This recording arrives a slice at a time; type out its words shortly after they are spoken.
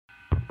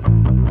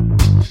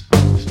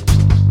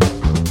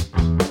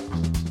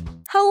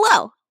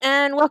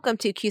And welcome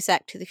to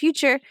CUSAC to the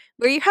Future.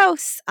 We're your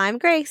hosts. I'm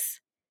Grace.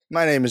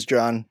 My name is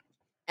John.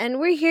 And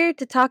we're here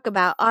to talk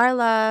about our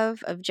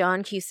love of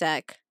John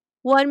Cusack,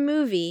 one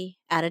movie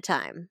at a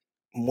time.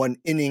 One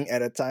inning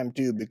at a time,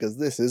 too, because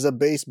this is a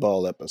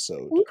baseball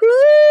episode.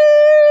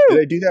 Woohoo! Did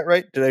I do that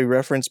right? Did I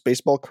reference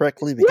baseball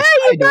correctly? Because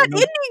yeah, you got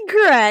inning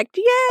correct.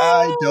 Yeah.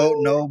 I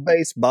don't know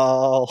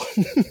baseball.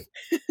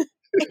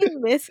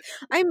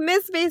 I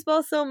miss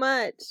baseball so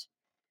much.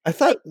 I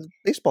thought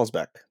baseball's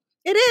back.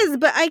 It is,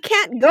 but I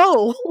can't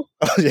go.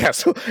 Oh, yeah,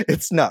 so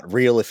it's not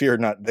real if you're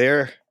not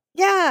there.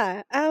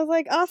 Yeah, I was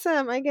like,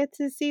 awesome. I get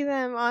to see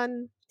them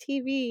on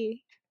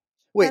TV.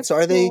 Wait, That's so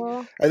are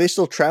cool. they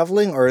still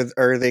traveling, or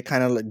are they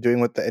kind of like doing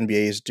what the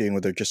NBA is doing,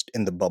 where they're just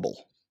in the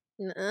bubble?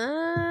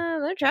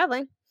 They're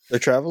traveling. They're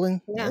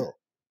traveling? Yeah. Oh.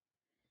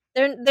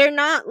 They're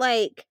not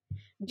like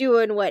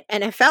doing what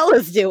NFL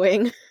is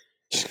doing.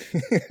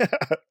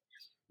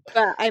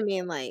 But I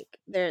mean, like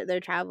they're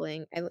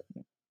traveling.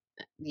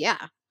 Yeah.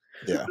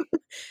 Yeah.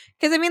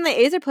 Because I mean, the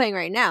A's are playing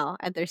right now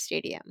at their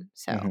stadium,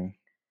 so. Mm-hmm.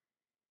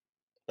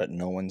 But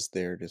no one's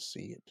there to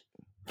see it.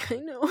 I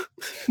know.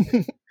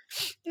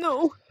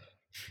 No.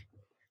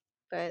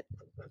 But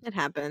it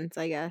happens,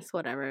 I guess.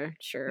 Whatever.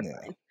 Sure.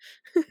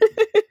 Yeah.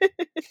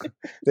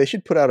 They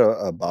should put out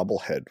a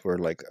bobblehead where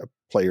like a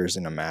player's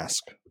in a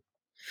mask.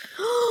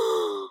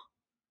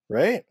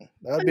 Right?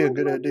 That would be a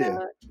good idea.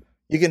 That.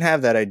 You can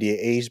have that idea,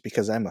 A's,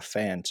 because I'm a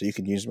fan, so you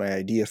can use my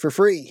idea for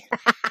free.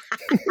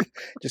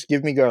 Just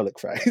give me garlic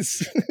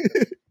fries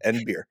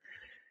and beer.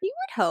 You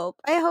would hope.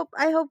 I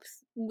hope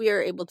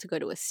we're able to go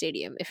to a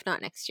stadium, if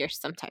not next year,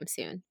 sometime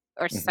soon,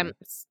 or some,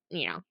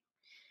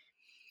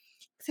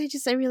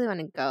 because I really want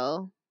to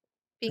go.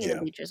 Being in the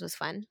bleachers was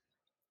fun.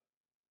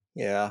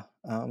 Yeah,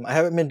 I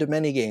haven't been to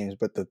many games,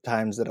 but the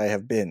times that I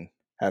have been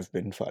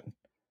fun.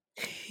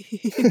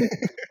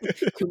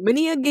 Too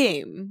many a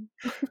game.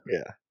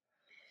 Yeah.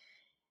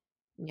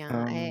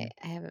 Yeah,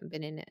 I haven't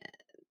been in it.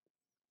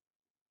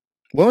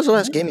 When was the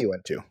last game you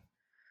went to?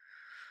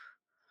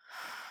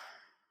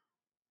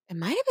 It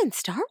might have been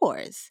Star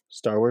Wars.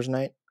 Star Wars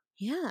night?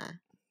 Yeah.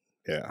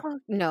 Yeah. Oh,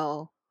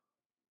 no.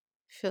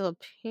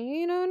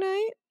 Filipino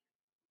night?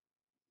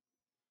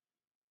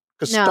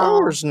 Because Star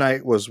Wars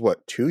night was,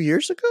 what, 2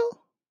 years ago?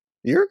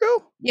 A year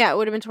ago? Yeah, it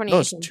would have been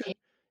 2018. No,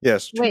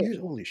 yes, 2 years.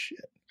 Holy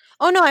shit.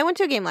 Oh, no, I went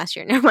to a game last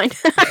year. Never mind.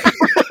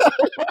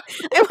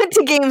 I went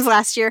to games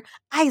last year.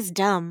 I was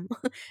dumb.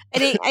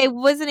 I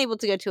wasn't able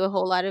to go to a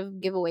whole lot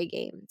of giveaway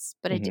games,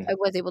 but I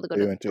was able to go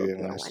to went to a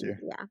game last year.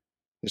 Yeah.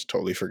 Just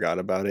totally forgot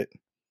about it.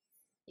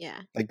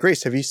 Yeah. Like,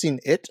 Grace, have you seen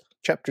It,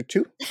 Chapter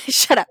 2?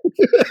 Shut up.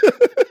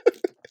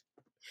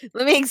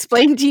 Let me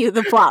explain to you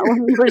the plot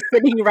when you were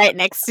sitting right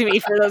next to me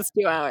for those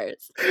 2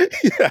 hours.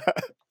 Yeah.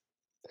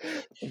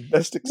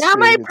 Best experience. Not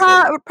my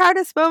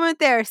proudest moment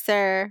there,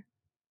 sir.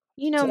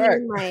 You know me,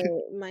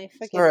 my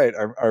fucking... All right,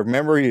 our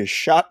memory is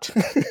shot.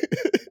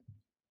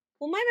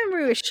 Well, my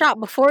memory was shot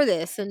before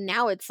this, and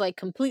now it's, like,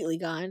 completely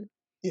gone.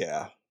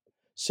 Yeah.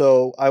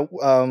 So,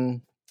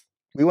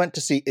 we went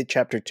to see It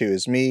Chapter 2.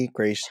 It's me,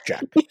 Grace,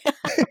 Jack.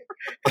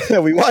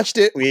 We watched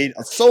it. We ate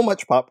so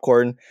much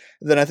popcorn.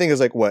 Then I think it was,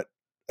 like, what,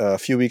 a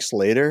few weeks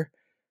later?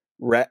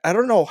 I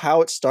don't know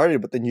how it started,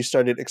 but then you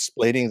started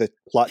explaining the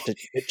plot to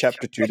It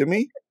Chapter 2 to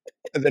me.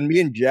 And then me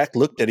and Jack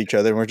looked at each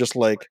other and we're just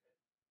like,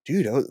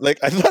 dude,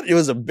 I thought it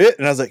was a bit.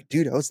 And I was like,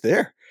 dude, I was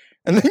there.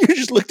 And then you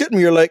just looked at me.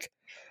 You're like,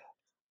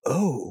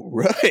 oh,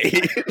 right. We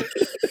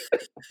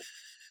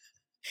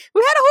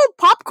had a whole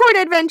popcorn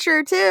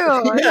adventure, too.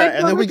 Yeah,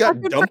 and then we got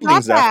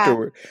dumplings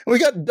afterward. Yeah, we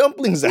spent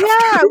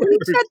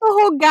the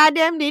whole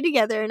goddamn day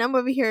together. And I'm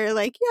over here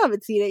like, you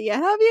haven't seen it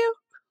yet, have you?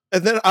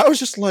 And then I was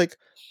just like,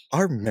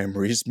 our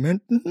memories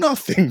meant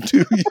nothing to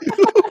you.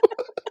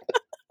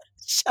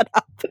 Shut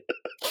up.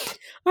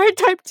 Our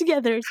time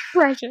together is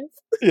precious.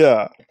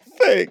 Yeah,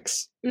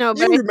 thanks. No,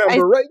 but you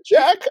remember, right,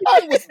 Jack?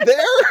 I was there.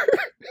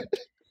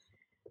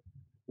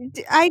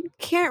 I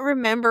can't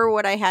remember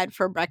what I had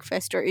for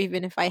breakfast, or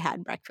even if I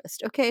had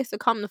breakfast. Okay, so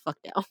calm the fuck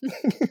down.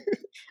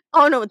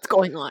 I don't know what's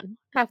going on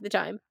half the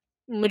time.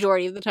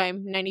 Majority of the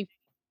time,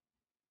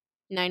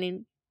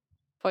 99.9%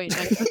 of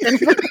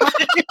the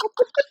time.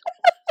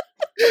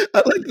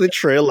 I like the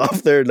trail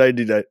off there,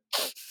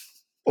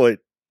 99.9.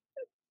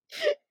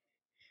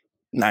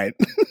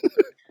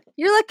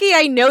 You're lucky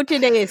I know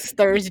today is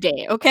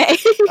Thursday, okay?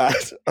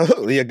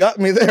 Oh, you got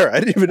me there. I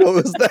didn't even know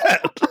it was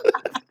that.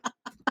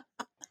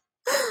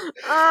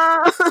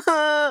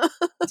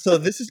 So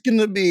this is going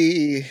to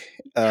be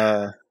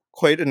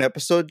quite an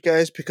episode,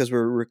 guys, because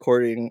we're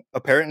recording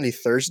apparently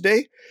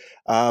Thursday.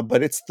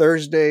 But it's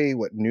Thursday,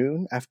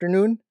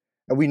 afternoon?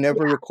 And we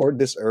never record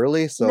this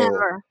early, so...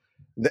 Never.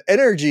 The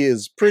energy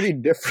is pretty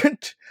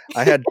different.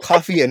 I had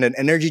coffee and an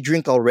energy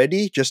drink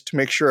already just to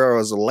make sure I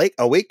was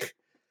awake.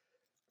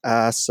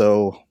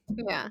 So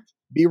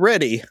be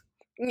ready.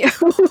 Yeah.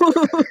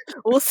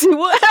 We'll see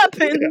what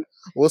happens. Yeah.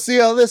 We'll see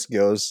how this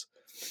goes.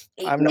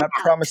 I'm not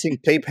promising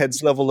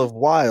Tapehead's level of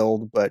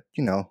wild, but,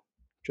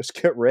 just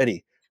get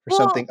ready for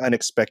something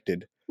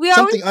unexpected. We always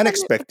Something kind of-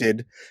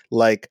 unexpected,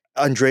 like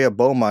Andrea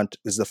Beaumont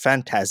is the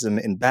Phantasm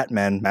in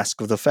Batman: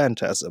 Mask of the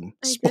Phantasm.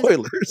 I just-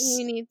 Spoilers.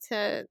 We need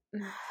to. I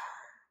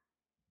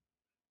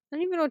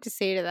don't even know what to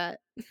say to that.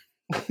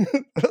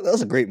 That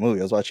was a great movie.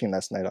 I was watching it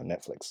last night on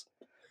Netflix.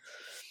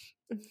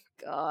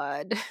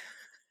 God.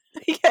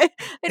 I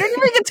don't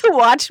even get to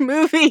watch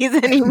movies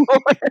anymore.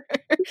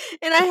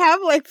 And I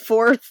have like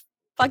 4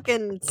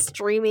 fucking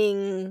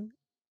streaming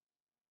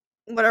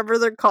whatever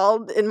they're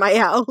called in my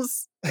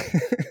house.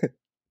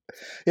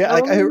 Yeah, The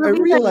like I only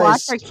movies I watch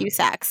realized. are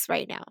Cusacks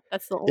right now.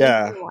 That's the only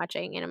Yeah. thing I'm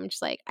watching, and I'm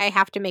just like, I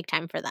have to make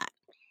time for that.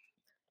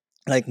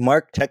 Like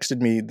Mark texted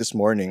me this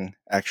morning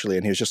actually,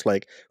 and he was just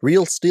like,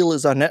 "Real Steel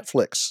is on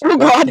Netflix. Oh,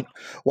 God.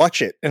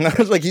 Watch it." And I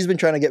was like, he's been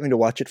trying to get me to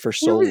watch it for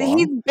so long.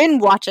 He's been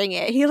watching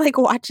it. He like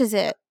watches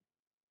it.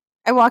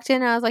 I walked in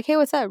and I was like, "Hey,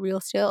 what's up? Real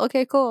Steel?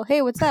 Okay, cool.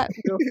 Hey, what's up?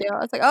 Real Steel?" I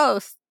was like, "Oh,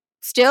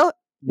 Still?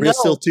 Real No.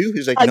 Steel 2?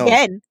 He's like, no,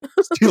 Again."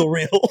 Steel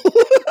Real.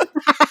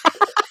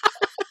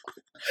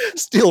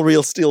 Steel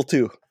Real Steel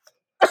 2.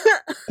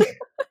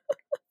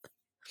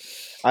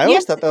 I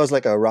always thought that was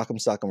like a Rock'em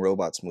Sock'em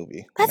Robots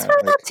movie. That's And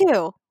what I thought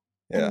too.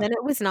 Yeah. And then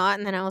it was not,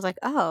 and then I was like,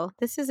 "Oh,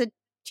 this is a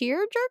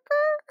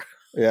tearjerker?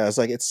 Yeah, it's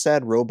like, it's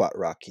sad robot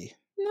Rocky.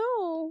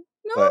 No,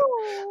 no." But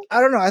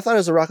I don't know. I thought it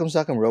was a Rock'em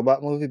Sock'em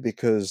Robot movie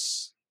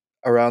because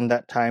around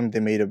that time they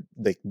made a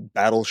like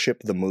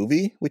Battleship the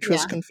movie, which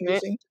was Yeah.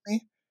 confusing to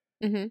me.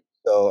 hmm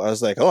So I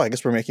was like, oh, I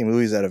guess we're making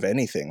movies out of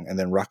anything. And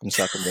then Rock'em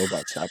Sock'em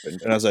Robots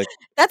happened. And I was like,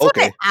 That's what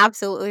I okay.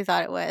 absolutely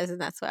thought it was, and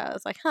that's why I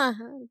was like, "Huh,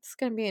 it's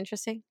gonna be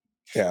interesting."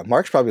 Yeah,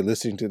 Mark's probably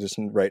listening to this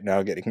right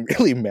now getting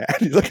really mad.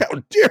 He's like,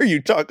 how dare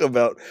you talk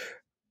about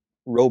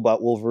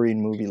Robot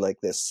Wolverine movie like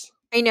this?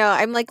 I know.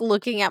 I'm like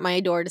looking at my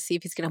door to see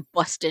if he's gonna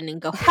bust in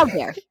and go, "How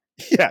dare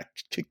Yeah,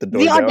 kick the door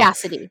the down.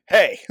 audacity!"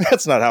 Hey,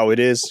 that's not how it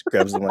is.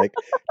 Grabs the mic,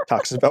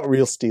 talks about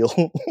Real Steel.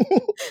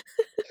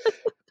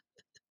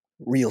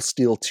 Real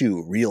Steel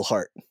 2, Real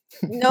Heart.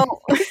 No.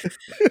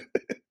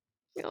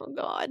 Oh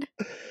God.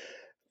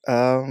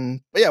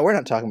 But yeah, we're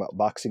not talking about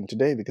boxing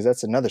today because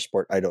that's another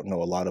sport I don't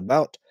know a lot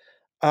about.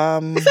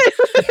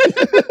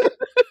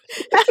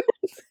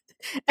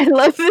 I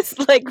love this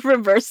like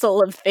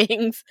reversal of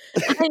things.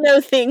 I know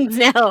things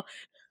now.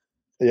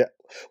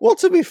 Well,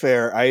 to be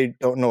fair, I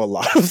don't know a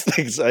lot of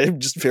things. I'm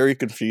just very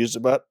confused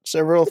about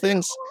several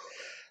things.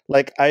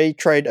 Like, I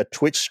tried a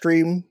Twitch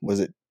stream.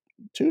 Was it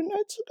 2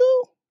 nights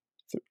ago?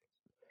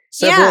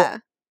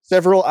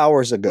 Several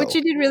hours ago. Which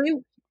you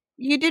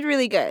did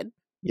really good.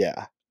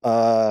 Yeah.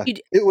 You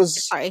d- It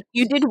was Sorry,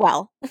 you did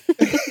well.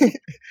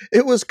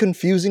 it was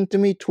confusing to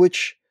me.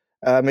 Twitch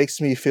makes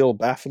me feel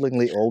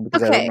bafflingly old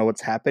because I Okay. don't know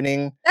what's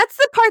happening. That's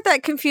the part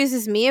that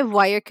confuses me of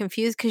why you're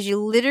confused, because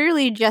you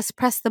literally just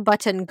press the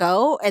button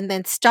go and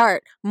then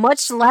start,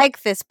 much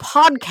like this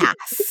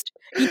podcast.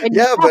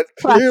 Yeah, but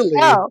clearly,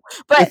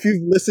 But if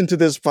you've listened to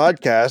this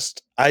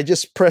podcast, I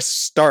just press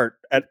start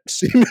at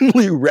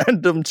seemingly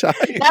random times.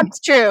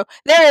 that's true.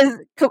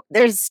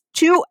 There's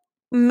 2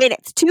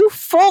 minutes, 2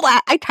 full.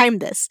 I timed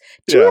this.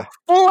 2 Yeah.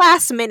 full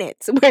ass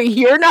minutes where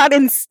you're not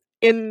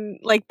in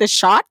like the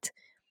shot,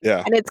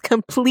 Yeah. and it's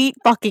complete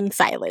fucking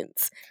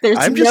silence. There's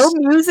I'm no just-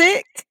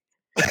 music.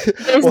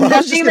 There's Well, I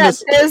was just nothing gonna that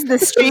says the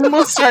stream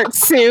will start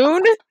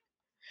soon.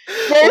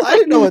 There's I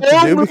didn't know what to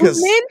no do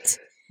because movement.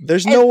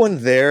 there's no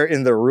one there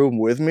in the room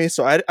with me,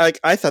 so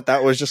I thought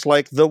that was just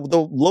like the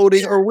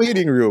loading or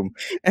waiting room,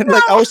 and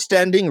like I was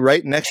standing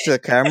right next to the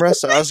camera,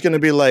 so I was gonna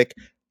be like,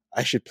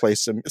 I should play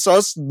some. So I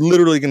was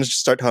literally gonna just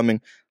start humming.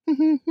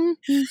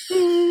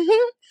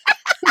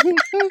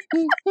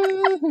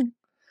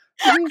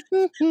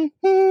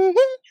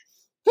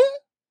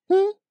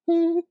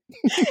 It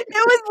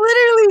was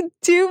literally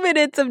 2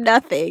 minutes of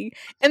nothing.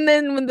 And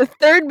then when the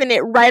 3rd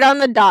minute right on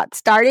the dot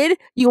started,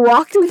 you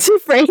walked into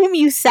frame,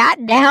 you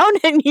sat down,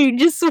 and you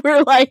just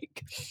were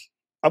like,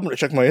 I'm gonna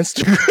check my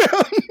Instagram.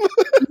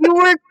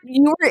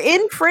 you were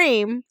in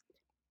frame,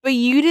 but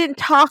you didn't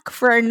talk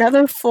for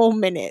another full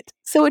minute.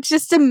 So it's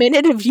just a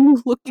minute of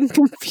you looking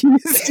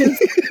confused.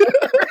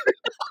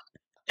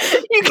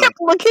 You kept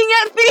looking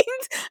at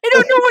things. I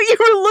don't know what you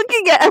were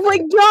looking at. I'm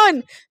like,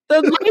 John,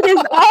 the light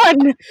is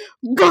on.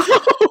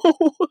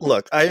 Go.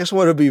 Look, I just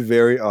want to be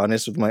very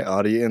honest with my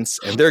audience,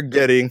 and they're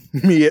getting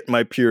me at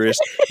my purest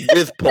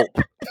with pulp.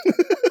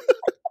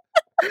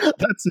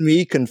 That's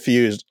me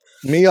confused.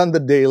 Me on the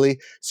daily,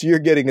 so you're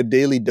getting a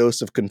daily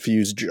dose of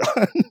confused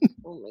John.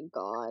 Oh my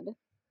God.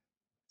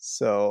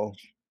 So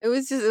It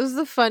was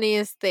the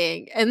funniest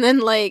thing. And then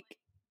like,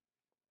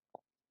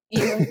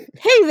 hey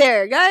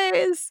there,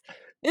 guys.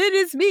 It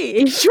is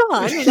me,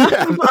 John, and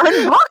I'm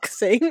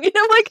unboxing. And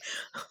I'm like,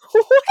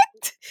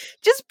 what?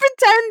 Just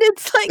pretend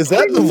it's like. is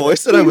that the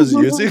voice that I was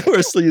using,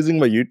 or still using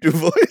my YouTube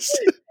voice?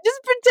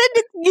 Just pretend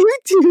it's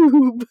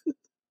YouTube.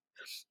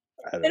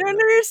 I I don't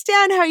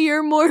understand how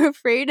you're more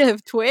afraid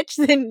of Twitch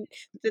than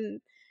YouTube.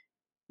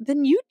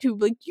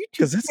 Like YouTube,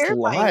 because it's terrifying.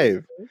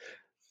 live.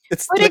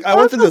 It's But like it I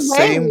went through the goes away,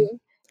 same.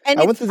 and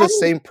I it's went through the funny.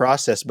 same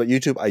process, but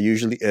YouTube, I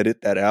usually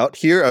edit that out.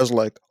 Here, I was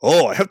like,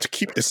 oh, I have to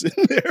keep this in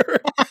there.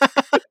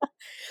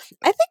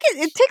 I think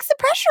it takes the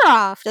pressure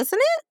off, doesn't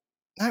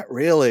it? Not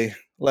really.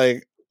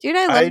 Like Dude,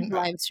 I love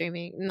I live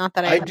streaming. Not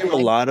that I I have do a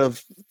like lot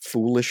of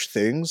foolish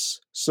things.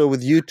 So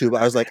with YouTube,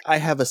 I was like, I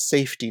have a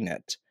safety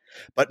net.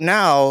 But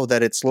now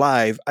that it's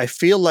live, I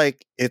feel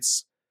like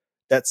it's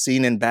that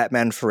scene in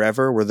Batman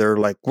Forever where they're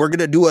like, we're going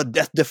to do a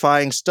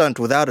death-defying stunt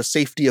without a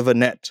safety of a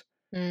net.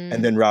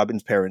 And then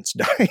Robin's parents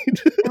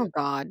died. Oh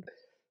God.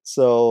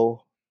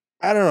 So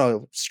I don't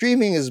know.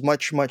 Streaming is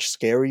much, much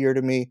scarier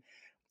to me.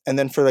 And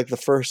then for like the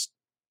first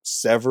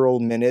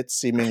several minutes,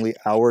 seemingly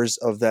hours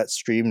of that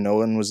stream, no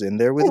one was in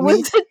there with It me.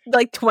 was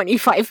like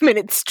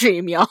 25-minute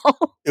stream, y'all.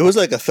 It was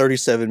like a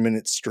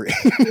 37-minute stream.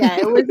 Yeah,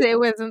 it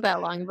wasn't that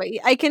long, but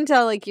I can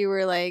tell like you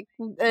were like,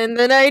 and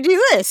then I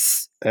do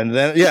this. And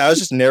then, yeah, I was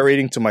just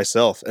narrating to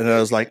myself. And I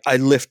was like, I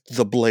lift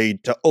the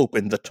blade to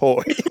open the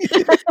toy.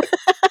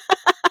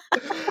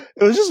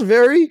 It was just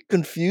very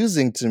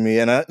confusing to me.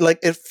 And I like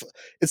it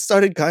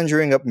started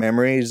conjuring up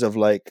memories of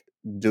like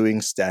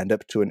doing stand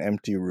up to an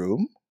empty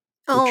room.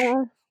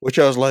 Oh. Which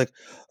I was like,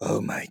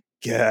 oh my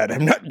God,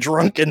 I'm not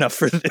drunk enough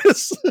for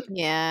this.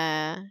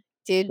 Yeah.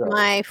 Dude, So-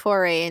 my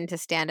foray into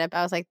stand up,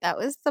 I was like, that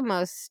was the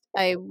most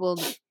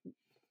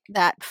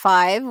that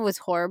 5 was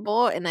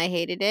horrible and I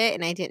hated it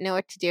and I didn't know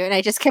what to do. And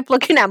I just kept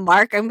looking at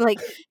Mark. I'm like,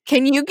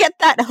 can you get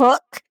that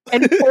hook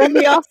and pull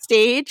me off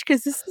stage?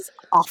 Because this is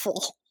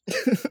awful.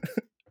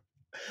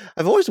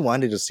 I've always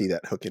wanted to see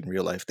that hook in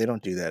real life. They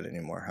don't do that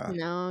anymore, huh?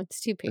 No,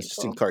 it's too It's just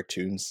in painful.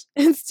 cartoons.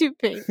 It's too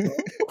painful.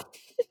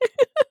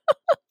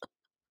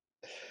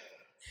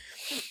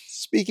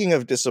 Speaking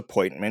of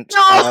disappointment,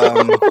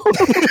 No!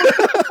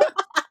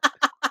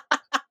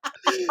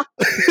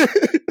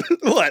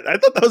 what? I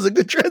thought that was a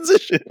good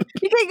transition.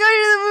 You can't go to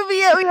the movie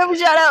yet. We have a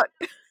shout out.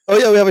 Oh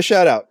yeah, we have a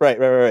shout out.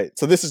 Right.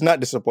 So this is not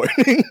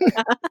disappointing.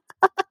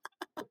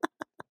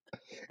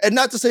 And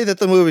not to say that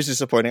the movie's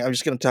disappointing. I'm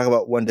just going to talk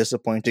about one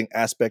disappointing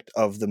aspect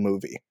of the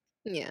movie.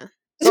 Yeah.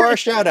 So our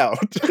shout out.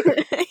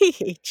 I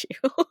hate you.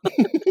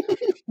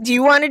 Do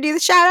you want to do the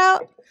shout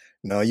out?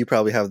 No, you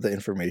probably have the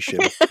information.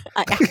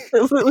 I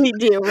absolutely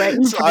do, right?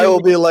 So I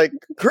will be like,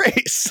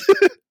 Grace,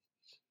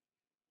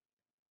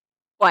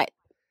 What?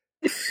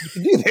 you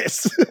can do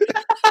this.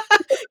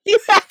 You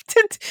have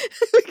to.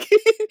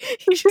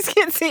 You just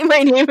can't say my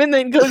name and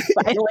then go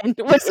silent.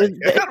 What is I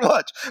this? gotta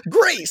watch.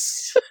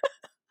 Grace.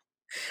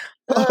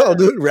 I'll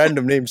do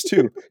random names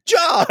too.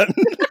 John.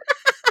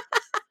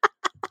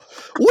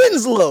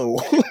 Winslow.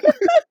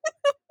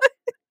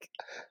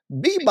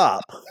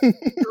 Bebop.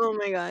 Oh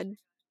my god.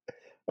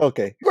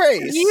 Okay.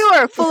 Grace. You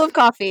are full of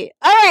coffee.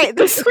 All right,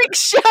 this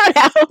week's shout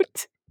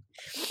out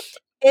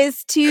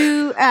is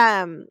to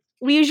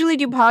we usually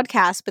do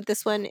podcasts, but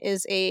this one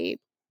is a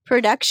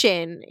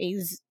production,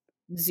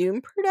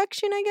 Zoom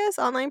production, I guess,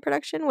 online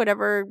production,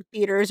 whatever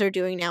theaters are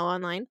doing now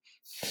online.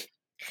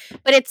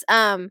 But it's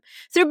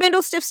through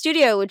Bindle Stiff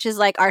Studio, which is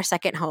like our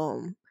second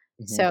home.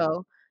 Mhm.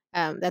 So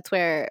that's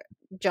where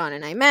John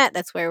and I met.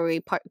 That's where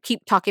we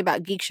keep talking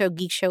about Geek Show.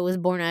 Geek Show was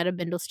born out of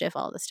Bindle Stiff,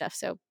 all this stuff.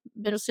 So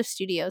Bindle Stiff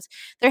Studios.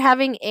 They're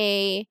having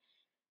a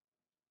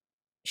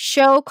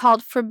show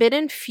called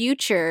Forbidden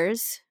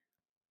Futures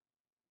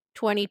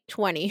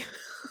 2020.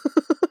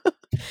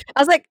 I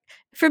was like,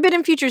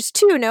 Forbidden Futures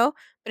 2, no,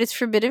 but it's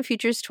Forbidden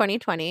Futures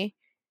 2020.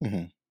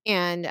 Mhm.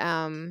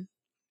 And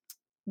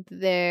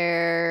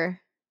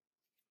their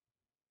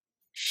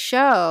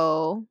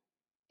show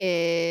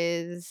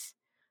is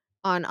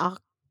on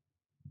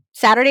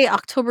Saturday,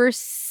 October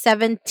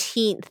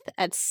 17th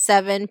at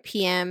 7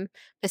 p.m.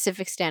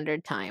 Pacific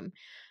Standard Time.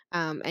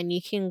 And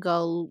you can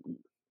go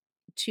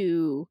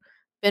to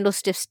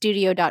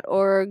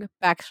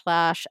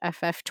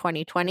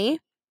bindlestiffstudio.org/FF2020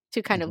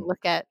 to kind of Mhm.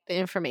 look at the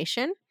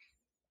information.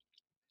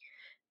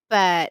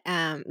 But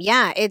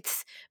yeah,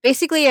 it's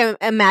basically an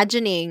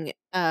imagining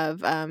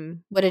of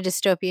what a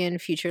dystopian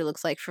future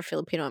looks like for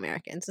Filipino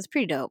Americans. It's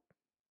pretty dope.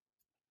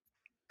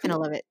 And I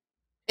love it.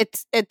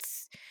 It's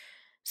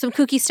some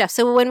kooky stuff.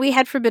 So when we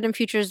had Forbidden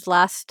Futures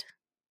last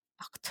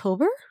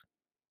October?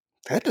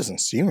 That doesn't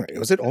seem right.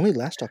 Was it only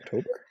last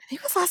October? I think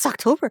it was last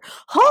October.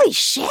 Holy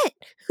shit.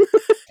 You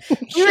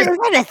were Shit.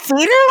 in a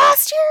theater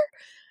last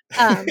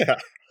year? Yeah.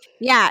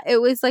 Yeah,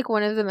 it was like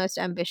one of the most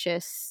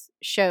ambitious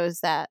shows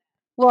that,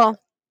 well,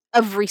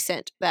 of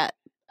recent that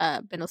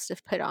Bindle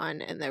Stiff put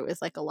on. And there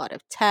was like a lot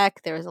of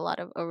tech, there was a lot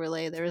of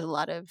overlay, there was a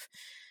lot of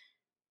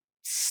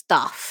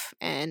stuff.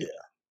 And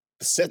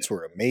The sets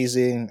were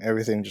amazing.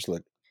 Everything just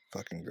looked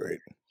fucking great.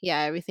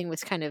 yeah, everything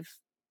was kind of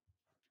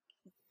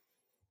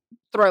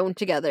thrown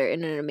together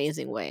in an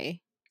amazing way.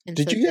 And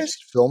Did so you guys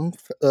film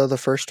the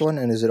first one,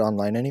 and is it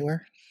online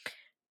anywhere?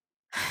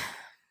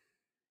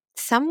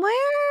 somewhere,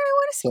 I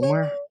want to say.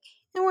 Somewhere?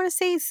 I want to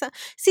say so.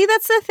 See,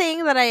 that's the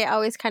thing that I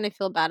always kind of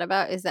feel bad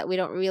about is that we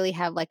don't really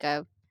have like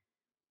a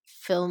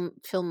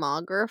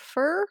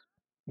filmographer.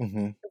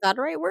 Mm-hmm. Is that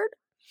a right word?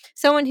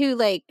 Someone who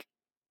like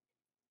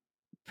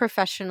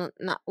professionally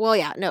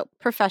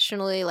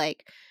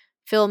like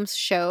films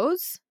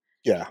shows.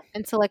 Yeah.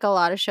 And so like a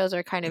lot of shows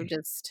are kind of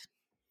just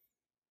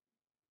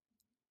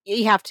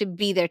you have to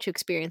be there to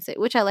experience it,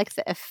 which I like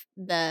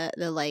the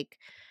like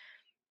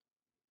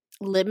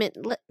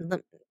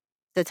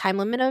the time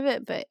limit of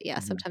it, but yeah,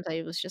 Mhm. sometimes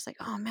I was just like,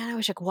 "Oh man, I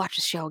wish I could watch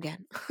this show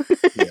again."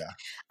 Yeah.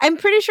 I'm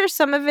pretty sure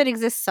some of it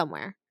exists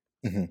somewhere,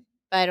 Mhm.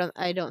 but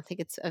I don't think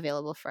it's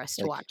available for us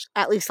to Like, watch.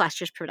 At least last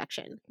year's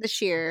production.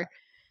 This year,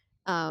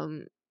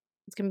 um,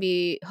 it's gonna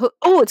be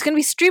it's gonna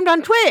be streamed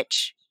on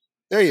Twitch.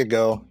 there you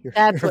go.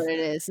 That's what it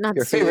is, not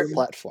Your favorite Zoom.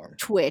 platform.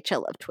 Twitch. I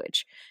love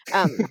Twitch.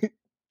 Um,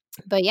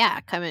 but yeah,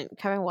 come and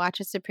watch.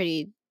 It's a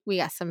pretty.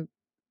 We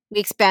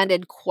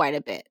expanded quite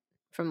a bit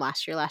from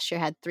last year. Last year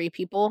had 3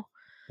 people.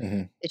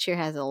 Mhm. This year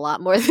has a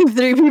lot more than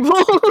 3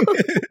 people.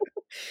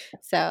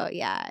 So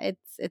yeah,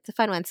 it's a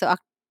fun one. So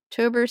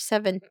October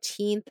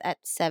 17th at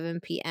 7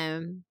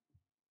 p.m.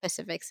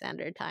 Pacific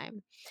Standard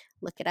Time.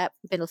 Look it up,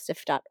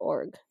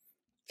 middlestiff.org.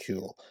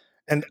 Cool.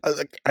 And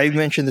like I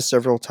mentioned this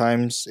several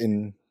times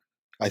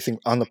I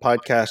think on the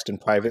podcast and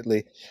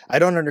privately. I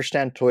don't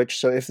understand Twitch,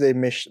 so if they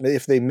miss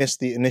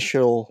the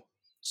initial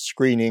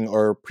screening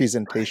or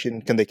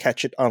presentation, can they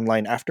catch it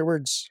online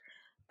afterwards?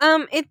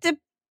 It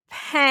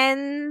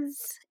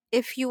depends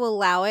if you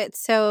allow it.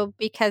 So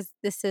because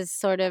this is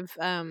sort of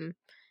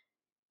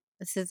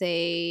this is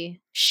a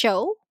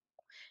show,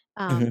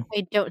 Mhm.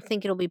 I don't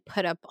think it'll be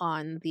put up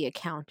on the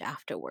account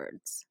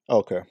afterwards.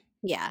 Okay.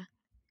 Yeah.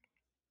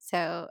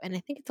 So, and I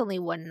think it's only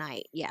one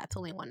night. Yeah, it's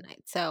only one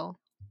night. So,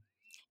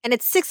 and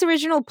it's 6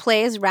 original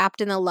plays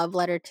wrapped in a love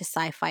letter to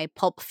sci-fi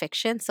pulp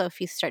fiction. So if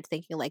you start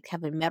thinking like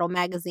Heavy Metal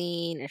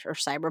Magazine or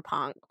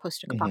cyberpunk, Mhm.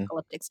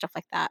 post-apocalyptic stuff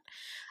like that,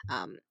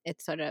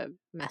 it sort of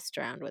messed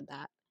around with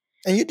that.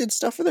 And you did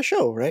stuff for the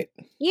show, right?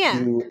 Yeah,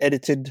 You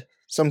edited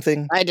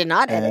something, I did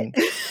not edit. and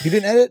you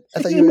didn't edit.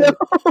 I thought you No.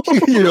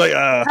 edited. You're like,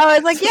 I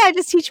was like, yeah,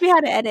 just teach me how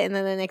to edit. And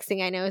then the next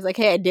thing I know is like,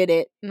 hey, I did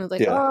it. And I was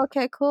like, yeah, oh,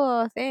 okay,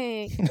 cool,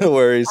 thanks. no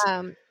worries.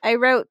 I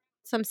wrote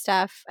some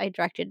stuff. I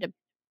directed to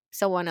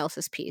someone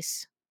else's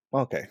piece.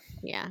 Okay,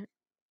 Yeah.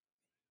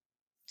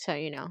 So,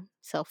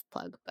 self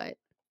plug, but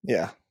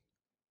yeah,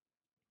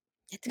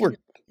 it's we're good.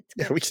 It's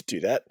yeah, good. we could do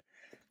that.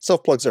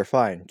 Self plugs are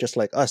fine, just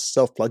like us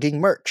self plugging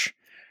merch.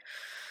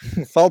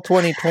 Fall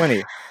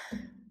 2020.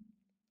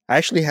 I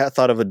actually had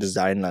thought of a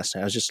design last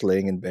night. I was just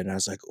laying in bed and I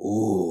was like,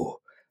 ooh.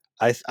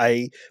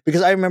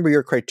 Because I remember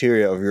your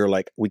criteria of you're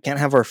like, we can't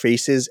have our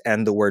faces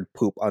and the word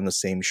poop on the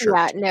same shirt.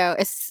 Yeah, no,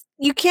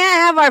 you can't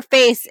have our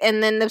face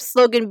and then the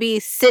slogan be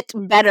sit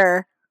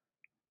better,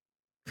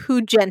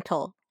 poo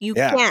gentle. You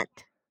Yeah. can't.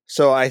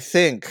 So I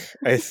think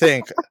I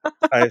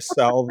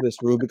solved this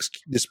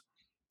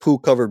poo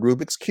covered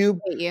Rubik's Cube.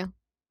 Hate you.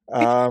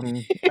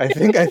 I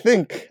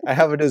think I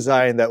have a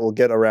design that will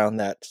get around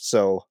that.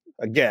 So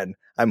again,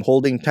 I'm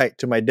holding tight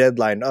to my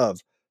deadline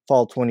of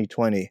fall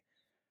 2020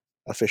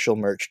 official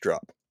merch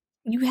drop.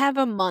 You have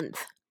a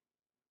month.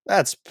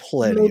 That's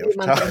plenty Maybe of a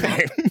month and a half.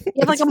 time. You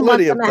have like That's a month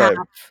plenty and of a time.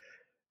 half.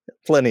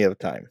 Plenty of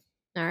time.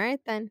 All right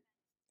then.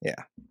 Yeah.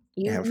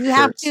 You have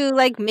have shirts. to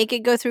like make it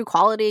go through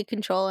quality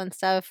control and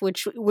stuff,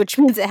 which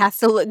means it has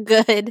to look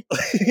good.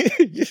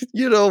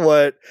 You know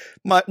what?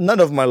 None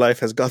of my life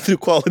has gone through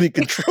quality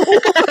control.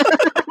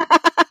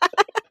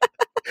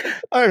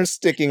 I'm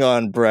sticking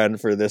on brand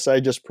for this.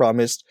 I just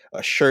promised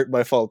a shirt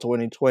by fall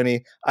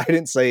 2020. I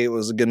didn't say it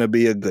was going to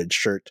be a good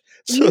shirt.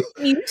 So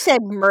You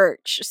said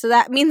merch, so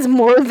that means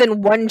more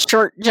than one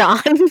shirt,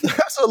 John.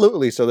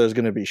 absolutely. So there's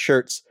going to be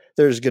shirts,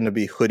 there's going to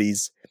be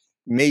hoodies,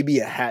 maybe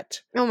a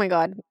hat. Oh my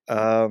god.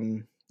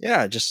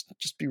 Yeah, just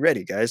be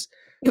ready, guys.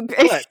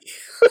 Okay. But,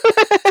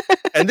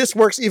 and this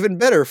works even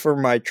better for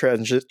my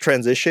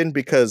transition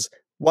because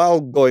while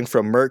going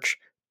from merch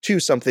to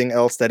something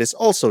else that is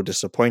also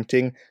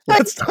disappointing,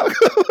 let's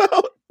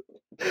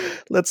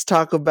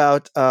talk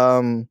about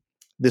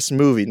this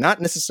movie.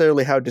 Not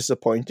necessarily how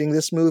disappointing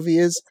this movie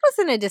is. It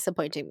wasn't a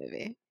disappointing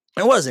movie.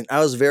 It wasn't. I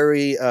was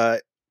very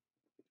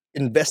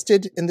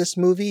invested in this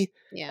movie.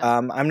 Yeah.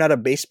 I'm not a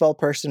baseball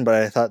person, but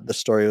I thought the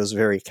story was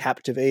very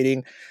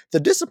captivating. The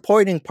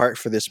disappointing part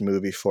for this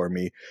movie for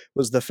me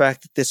was the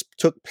fact that this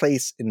took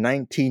place in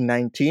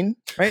 1919,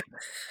 right?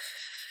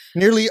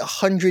 Nearly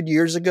 100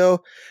 years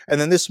ago. And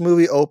then this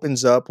movie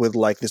opens up with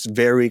like this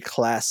very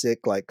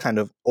classic, like kind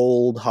of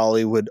old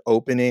Hollywood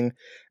opening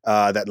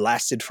that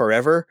lasted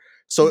forever.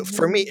 So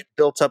for me, it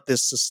built up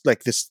this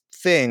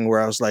thing where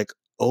I was like,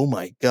 oh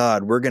my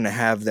God, we're going to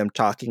have them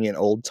talking in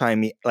old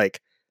timey, like,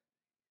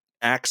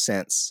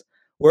 accents,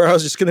 where I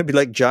was just gonna be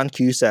like, John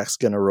Cusack's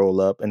gonna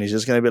roll up and he's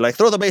just gonna be like,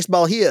 throw the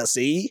baseball here,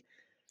 see?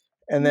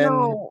 And then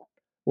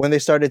when they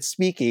started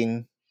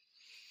speaking,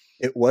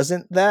 it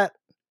wasn't that,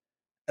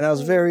 and I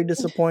was very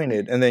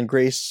disappointed. And then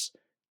Grace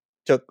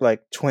took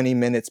like 20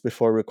 minutes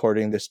before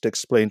recording this to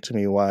explain to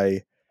me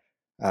why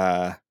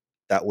that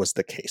was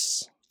the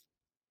case.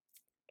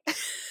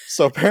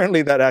 So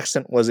apparently that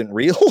accent wasn't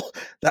real.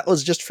 That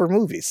was just for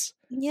movies.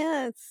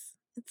 Yes.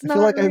 It's I not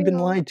feel like I've been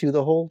real. lied to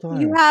the whole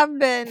time. You have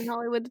been.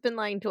 Hollywood's been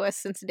lying to us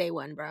since day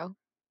one, bro.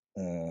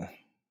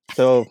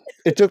 So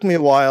it took me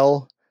a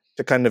while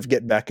to kind of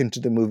get back into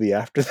the movie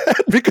after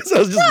that because I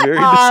was just very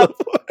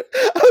disappointed.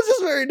 I was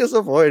just very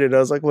disappointed. I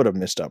was like, what a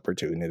missed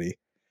opportunity.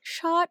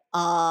 Shut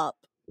up.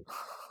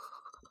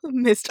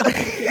 Missed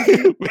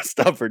opportunity. Missed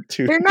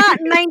opportunity. They're not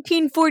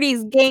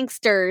 1940s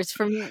gangsters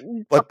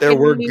from But there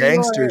fucking were New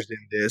gangsters York.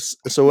 in this.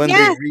 So when they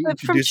Yes, but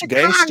from reintroduced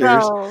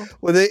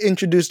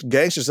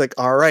gangsters, Chicago. like,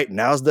 all right,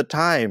 now's the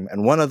time.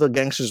 And one of the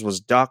gangsters was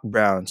Doc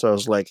Brown. So I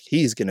was like,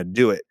 he's gonna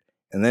do it.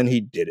 And then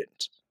he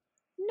didn't.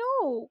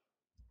 No.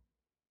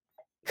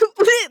 What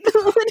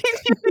did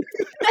you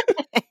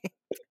say?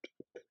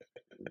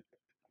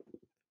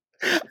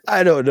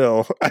 I don't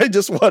know. I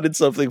just wanted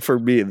something for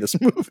me in this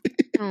movie.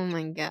 Oh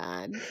my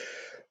god.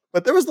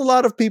 But there was a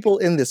lot of people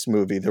in this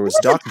movie. There was was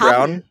a Doc ton.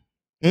 Brown.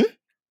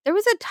 There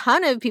was a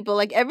ton of people.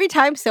 Like every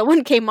time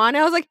someone came on,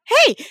 I was like,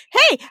 "Hey,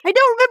 I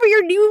don't remember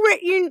your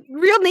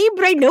real name,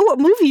 but I know what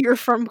movie you're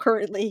from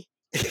currently."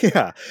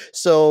 Yeah.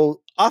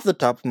 So off the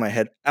top of my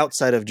head,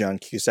 outside of John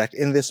Cusack,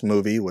 in this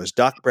movie was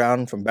Doc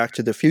Brown from Back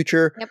to the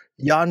Future, Yep.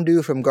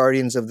 Yondu from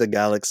Guardians of the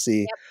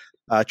Galaxy,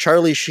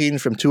 Charlie Sheen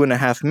from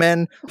 2.5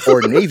 Men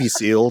or Navy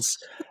SEALs.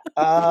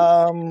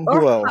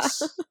 Who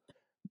else?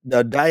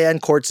 Diane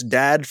Court's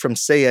dad from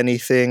Say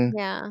Anything.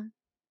 Yeah.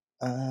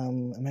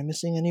 Am I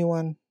missing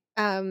anyone?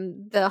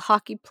 The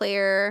hockey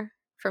player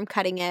from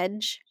Cutting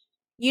Edge.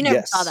 You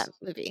never saw that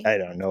movie. I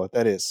don't know what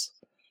that is.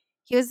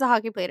 He was the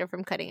hockey player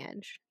from Cutting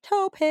Edge.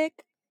 Toe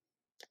pick.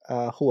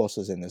 Who else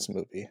is in this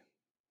movie?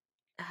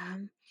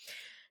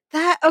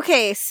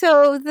 Okay,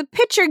 so the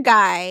pitcher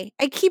guy,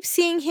 I keep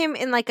seeing him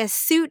in like a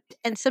suit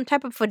and some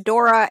type of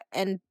fedora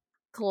and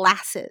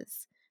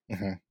glasses.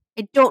 Mm-hmm.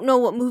 I don't know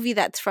what movie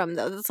that's from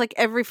though. That's like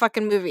every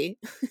fucking movie.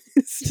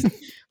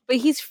 But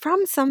he's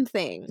from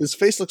something. His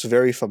face looks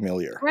very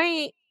familiar.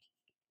 Right.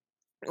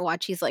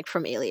 Watch, he's like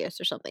from Alias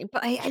or something.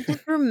 But I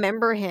didn't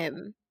remember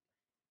him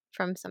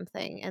from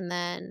something. And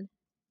then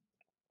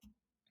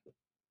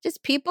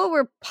just people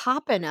were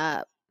popping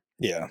up.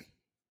 Yeah.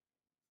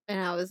 And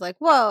I was like,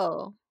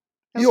 whoa.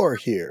 You're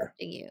here.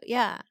 You.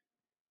 Yeah.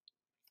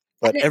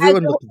 But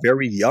everyone looked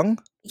very young.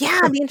 Yeah,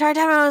 the entire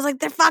time I was like,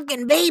 they're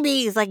fucking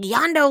babies. Like,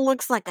 Yondo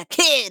looks like a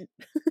kid.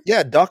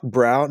 Yeah, Doc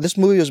Brown. This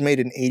movie was made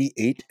in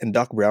 1988, and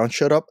Doc Brown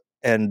showed up.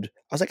 And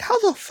I was like, how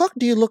the fuck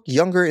do you look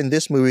younger in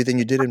this movie than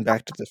you did in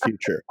Back to the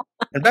Future?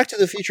 And Back to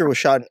the Future was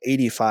shot in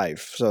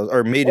 1985,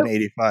 or made in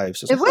 1985.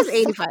 So it was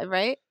 1985,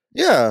 right?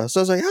 Yeah, so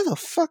I was like, how the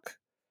fuck?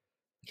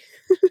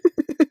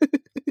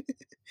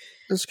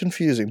 It's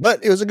confusing,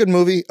 but it was a good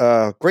movie.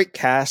 Great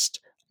cast.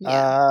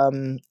 Yeah.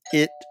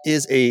 It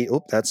is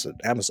that's an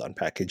Amazon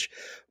package,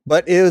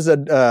 but it was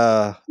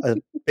a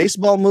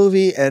baseball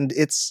movie, and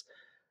it's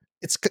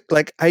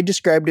like I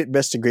described it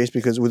best to Grace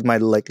because with my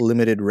like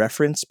limited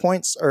reference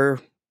points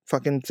or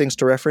fucking things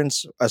to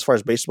reference as far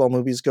as baseball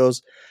movies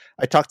goes,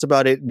 I talked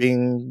about it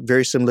being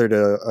very similar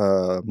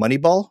to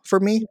Moneyball for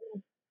me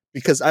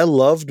because I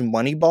loved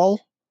Moneyball.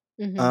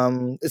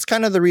 Mm-hmm. It's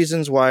kind of the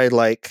reasons why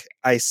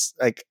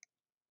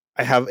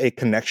I have a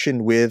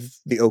connection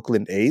with the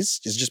Oakland A's.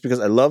 It's just because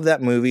I love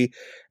that movie,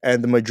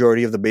 and the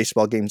majority of the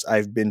baseball games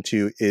I've been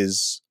to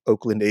is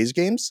Oakland A's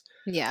games.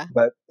 Yeah.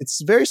 But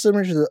it's very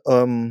similar to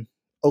the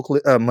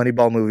Oakland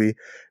Moneyball movie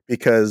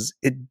because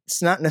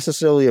it's not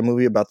necessarily a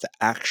movie about the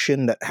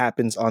action that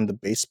happens on the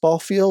baseball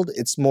field.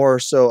 It's more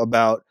so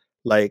about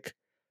like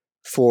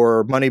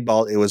for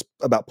Moneyball, it was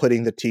about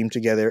putting the team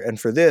together,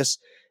 and for this,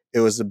 it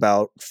was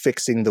about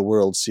fixing the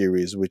World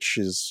Series, which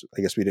is,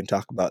 I guess we didn't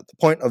talk about. The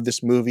point of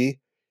this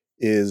movie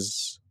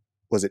was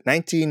it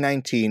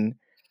 1919?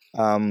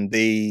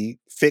 They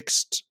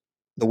fixed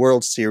the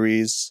World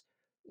Series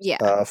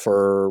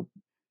for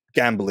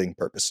gambling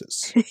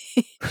purposes.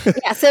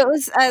 Yeah, so it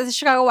was the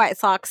Chicago White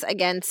Sox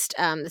against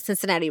the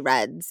Cincinnati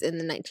Reds in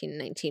the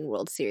 1919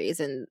 World Series,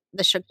 and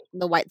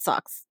the White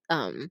Sox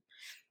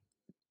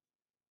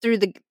through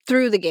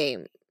the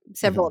game,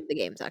 several of the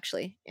games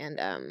actually,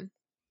 and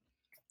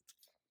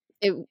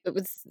it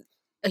was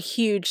a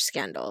huge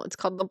scandal. It's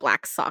called the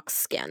Black Sox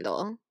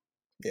scandal.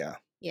 Yeah.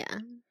 Yeah.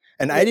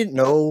 And I didn't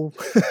know,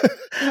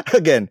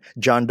 again,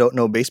 John don't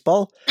know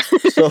baseball.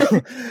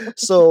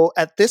 So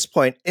at this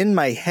point in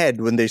my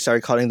head, when they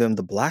started calling them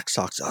the Black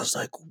Sox, I was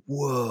like,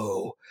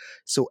 whoa.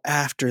 So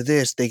after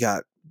this, they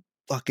had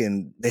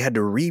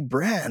to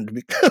rebrand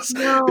because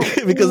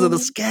of the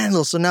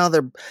scandal. So now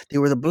they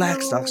were the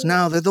Black Sox.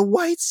 Now they're the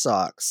White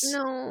Sox.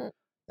 No.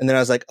 And then I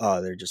was like,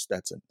 oh,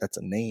 that's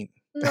a name.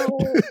 No.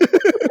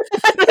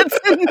 That's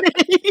a name.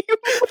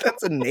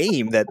 That's a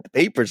name that the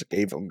papers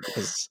gave them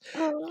because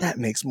that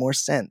makes more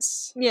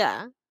sense.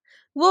 Yeah.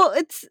 Well,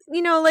 it's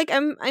like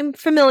I'm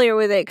familiar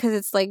with it because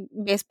it's like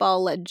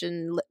baseball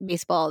legend,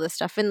 baseball, this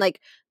stuff, and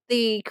like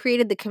they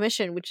created the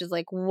commission, which is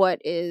like what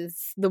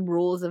is the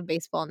rules of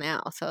baseball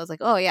now. So I was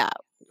like, oh yeah,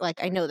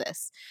 like I know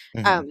this,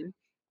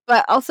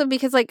 but also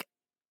because like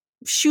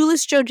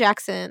Shoeless Joe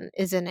Jackson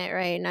is in it,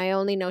 right? And I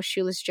only know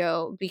Shoeless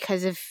Joe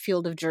because of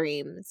Field of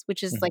Dreams,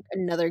 which is like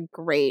another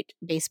great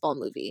baseball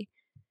movie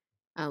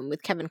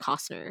with Kevin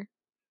Costner.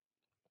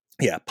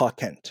 Yeah, Pa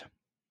Kent.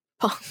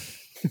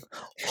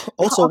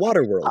 Also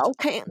Waterworld. Pa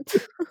Kent.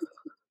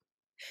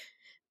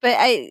 But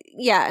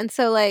and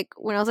so like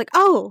when I was like,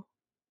 oh,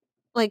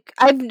 Like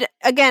I've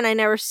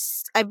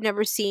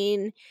never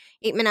seen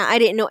 8 Men Out. I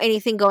didn't know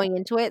anything going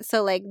into it.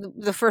 So like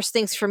the first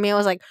things for me, I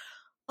was like,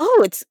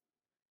 oh, it's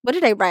what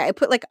did I write? I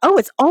put like, oh,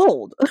 it's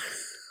old.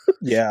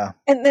 Yeah.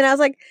 And then I was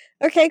like,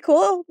 okay,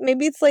 cool.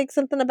 Maybe it's like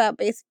something about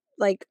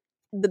like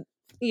the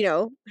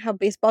how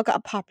baseball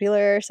got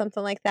popular or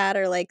something like that,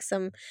 or like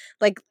some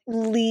like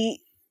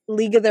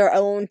league of their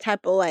own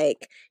type of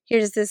like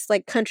here's this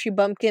like country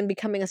bumpkin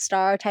becoming a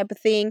star type of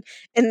thing.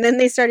 And then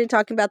they started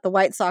talking about the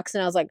White Sox,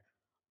 and I was like,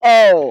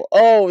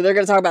 oh, they're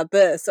gonna talk about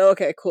this.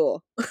 Okay,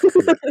 cool.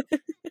 Yeah.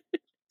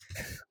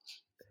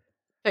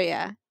 So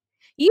yeah,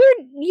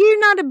 you're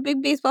not a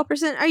big baseball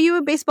person. Are you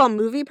a baseball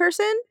movie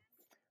person?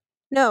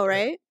 No,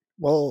 right?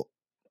 Well,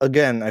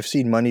 again, I've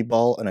seen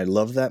Moneyball and I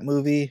love that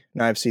movie.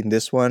 Now I've seen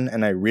this one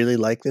and I really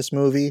like this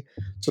movie.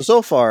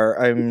 So far,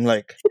 I'm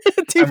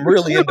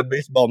really into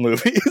baseball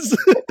movies.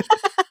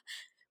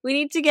 We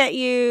need to get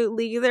you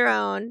League of Their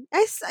Own.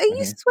 You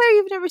Mhm. swear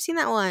you've never seen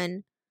that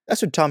one.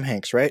 That's with Tom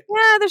Hanks, right?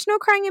 Yeah, there's no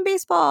crying in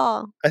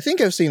baseball. I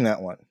think I've seen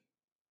that one.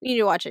 You need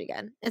to watch it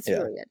again. It's Yeah.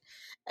 really good.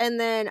 And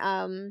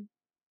then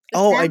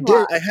Oh, I did.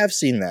 Sandlot. I have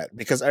seen that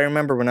because I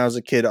remember when I was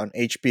a kid on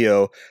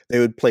HBO, they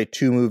would play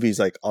two movies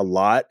like a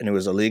lot, and it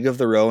was A League of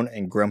Their Own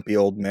and Grumpy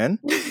Old Men.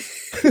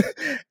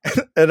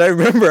 And I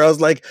remember I was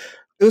like,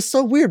 it was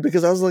so weird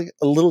because I was like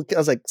a little kid, I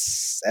was like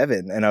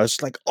 7, and I was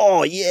just like,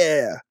 oh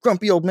yeah,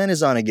 Grumpy Old Men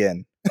is on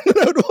again. And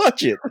I would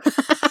watch it.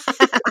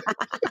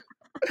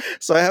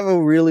 So I have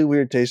a really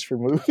weird taste for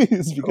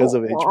movies because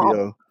of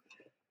HBO.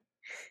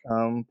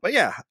 But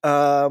yeah,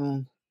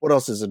 what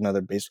else is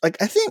another base?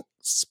 Like I think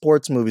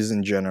sports movies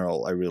in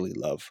general, I really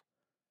love.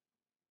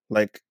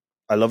 Like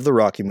I love the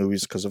Rocky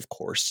movies because, of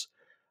course.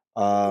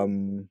 I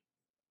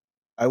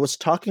was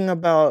talking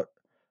about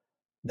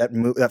that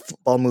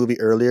football movie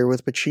earlier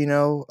with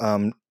Pacino.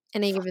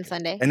 Any Given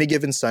Sunday. Any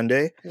Given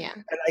Sunday. Yeah.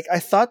 And I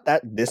thought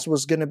that this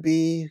was gonna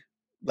be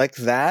like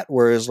that,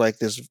 whereas like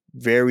this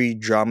very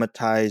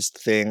dramatized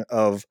thing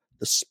of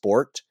the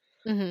sport.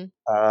 Mm-hmm.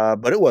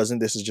 But it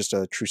wasn't. This is just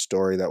a true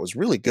story that was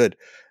really good.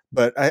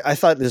 But I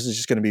thought this is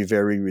just going to be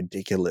very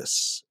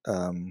ridiculous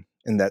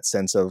in that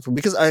sense of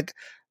because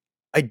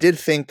I did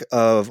think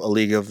of A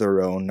League of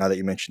Their Own. Now that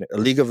you mention it, A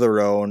League of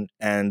Their Own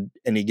and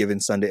Any Given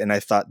Sunday, and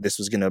I thought this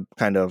was going to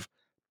kind of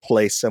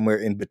play somewhere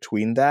in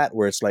between that,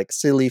 where it's like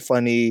silly,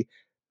 funny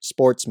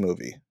sports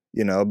movie,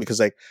 because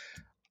like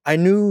I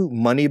knew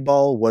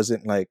Moneyball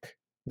wasn't like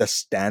the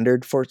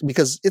standard for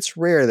because it's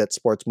rare that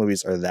sports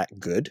movies are that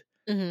good.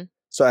 Mm-hmm.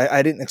 So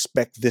I didn't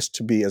expect this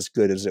to be as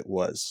good as it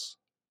was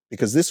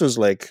because this was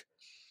like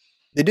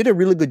they did a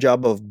really good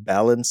job of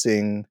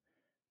balancing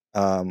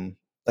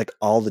like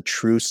all the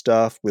true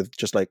stuff with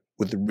just like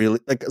with really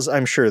like 'cause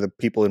I'm sure the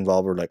people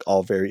involved were like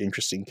all very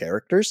interesting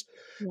characters,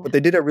 but they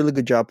did a really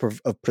good job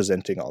of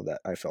presenting all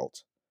that, I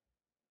felt.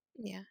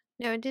 Yeah.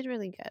 No, it did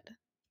really good.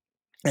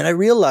 And I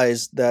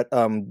realized that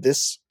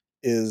this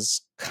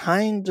is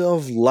kind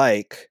of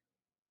like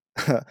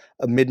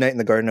A Midnight in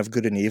the Garden of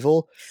Good and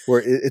Evil,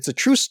 where it's a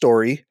true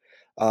story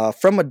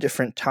from a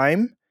different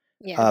time.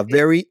 Yeah.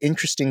 Very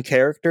interesting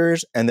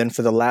characters, and then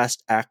for the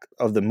last act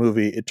of the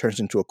movie, it turns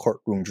into a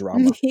courtroom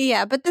drama.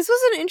 Yeah, but this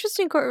was an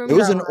interesting courtroom It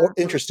was drama. an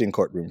interesting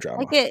courtroom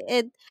drama. Like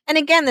it, and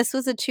again, this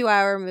was a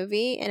 2-hour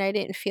movie, and I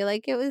didn't feel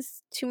like it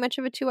was too much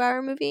of a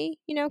 2-hour movie,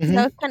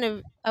 because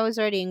I was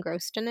already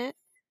engrossed in it.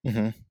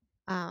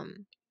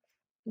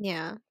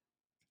 Yeah.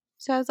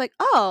 So I was like,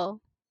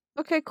 oh,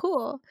 okay,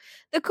 cool.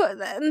 There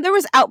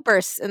was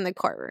outbursts in the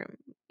courtroom.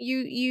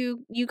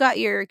 You got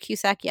your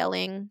Cusack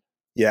yelling.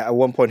 Yeah, at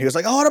one point he was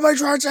like, "Oh, to my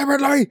tried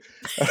separately."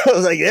 I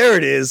was like, "There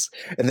it is."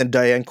 And then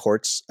Diane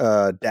Court's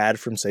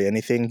dad from Say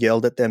Anything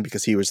yelled at them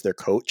because he was their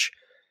coach.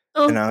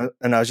 Oh.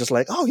 And I was just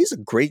like, "Oh, he's a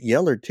great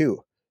yeller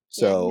too."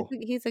 So yeah,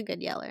 he's a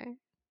good yeller.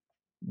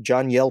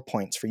 John Yell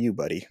points for you,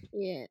 buddy.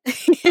 Yeah.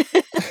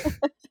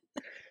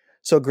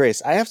 So,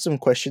 Grace, I have some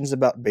questions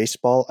about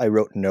baseball. I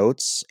wrote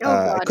notes.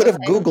 God, I could have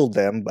Googled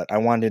them, but I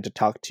wanted to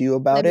talk to you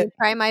about Let it. me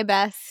try my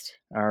best.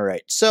 All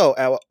right. So,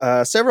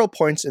 several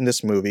points in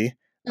this movie,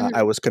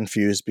 I was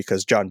confused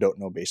because John don't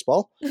know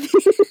baseball.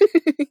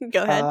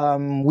 Go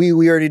ahead.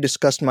 We already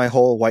discussed my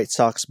whole White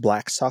Sox,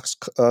 Black Sox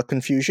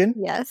confusion.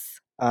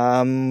 Yes.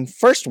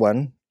 First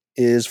one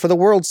is for the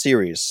World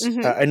Series.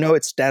 Mhm. I know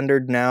it's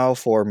standard now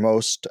for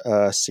most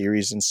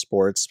series in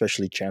sports,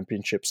 especially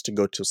championships, to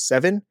go to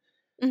 7.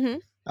 Mm-hmm.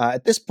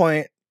 At this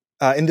point,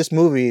 in this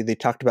movie, they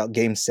talked about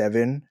Game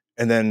 7,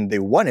 and then they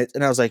won it.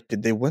 And I was like,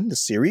 did they win the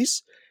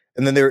series?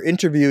 And then they were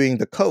interviewing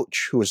the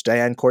coach, who was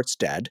Diane Court's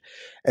dad.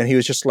 And he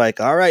was just like,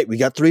 all right, we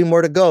got 3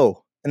 more to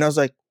go. And I was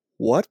like,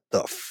 what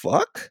the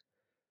fuck?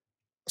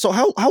 So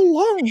how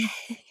long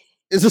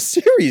is a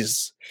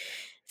series?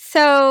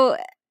 So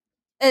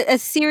a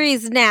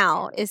series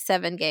now is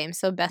 7 games,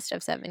 so best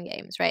of 7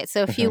 games, right?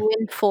 So if you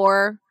win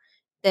 4,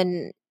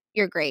 then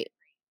you're great,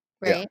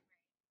 right? Yeah.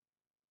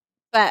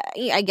 But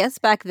I guess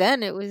back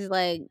then it was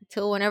like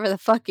till whenever the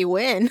fuck you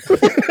win.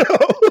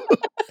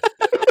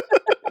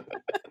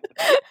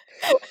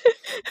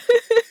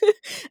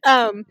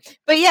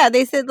 But yeah,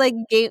 they said like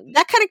game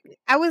that kind of.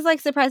 I was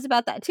like surprised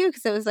about that too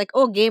because it was like,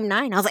 oh, game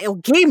 9. I was like, oh,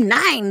 game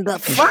 9. The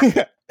fuck?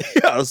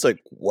 Yeah, I was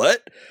like,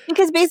 what?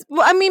 Because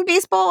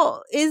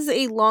baseball is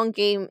a long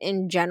game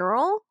in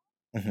general,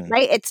 Mhm.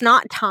 right? It's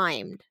not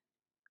timed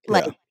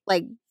like Yeah.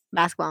 like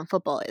basketball and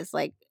football is.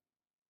 Like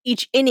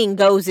each inning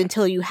goes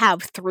until you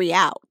have 3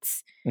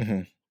 outs.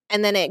 Mhm.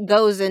 And then it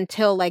goes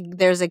until like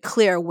there's a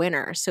clear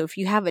winner. So if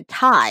you have a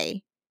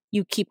tie,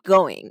 you keep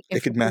going.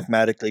 It could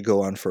mathematically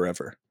go on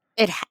forever.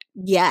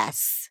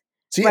 Yes.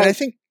 See, and I Right.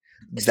 think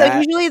So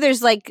that usually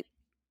there's like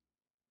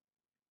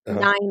uh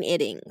 9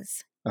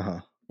 innings.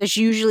 uh-huh. There's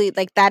usually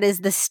like that is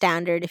the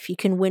standard. If you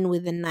can win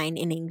within 9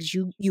 innings,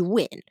 you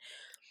win.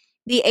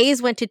 The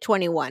A's went to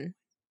 21.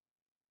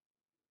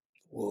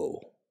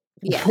 Whoa.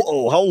 Yeah.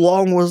 Whoa, how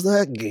long was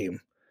that game?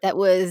 That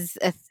was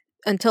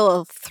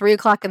until a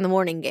 3:00 in the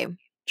morning game.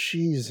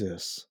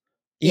 Jesus.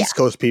 Yeah. East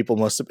Coast people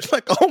must have been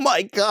like, oh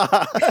my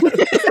God.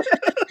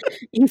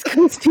 East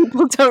Coast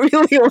people don't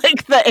really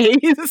like the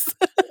A's.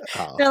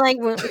 Oh. They're like,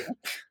 well,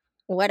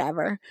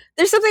 whatever.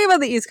 There's something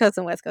about the East Coast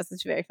and West Coast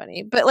that's very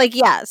funny. But like,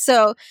 yeah,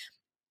 so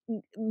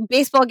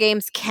baseball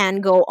games can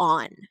go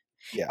on.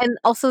 Yeah. And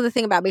also the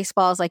thing about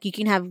baseball is like you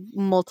can have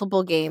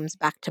multiple games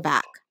back to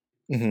back.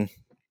 Mhm.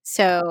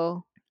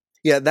 So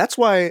Yeah, that's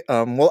why.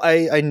 Well,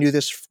 I knew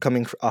this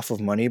coming off of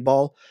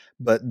Moneyball,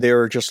 but they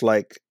were just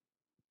like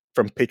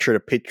from pitcher to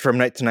pitch, from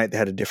night to night. They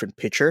had a different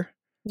pitcher,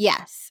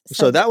 yes.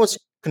 so that was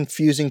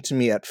confusing to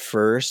me at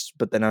first.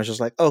 But then I was just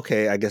like,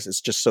 okay, I guess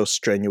it's just so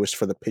strenuous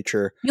for the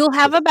pitcher you'll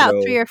have to about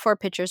throw. 3 or 4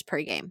 pitchers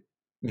per game.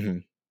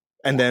 Mhm.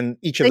 And Yeah. then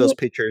each of those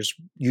pitchers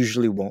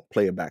usually won't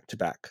play a back to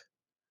back.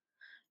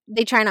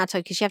 They try not to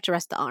because you have to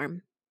rest the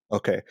arm.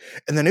 Okay,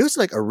 and then it was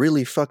like a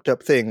really fucked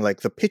up thing.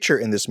 Like the pitcher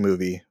in this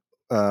movie,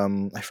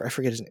 I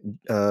forget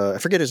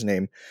his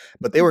name,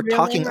 but they His were real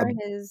talking name or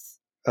his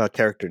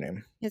character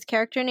name. his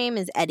character name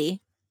is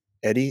Eddie.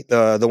 Eddie,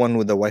 the one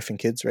with the wife and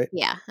kids, right?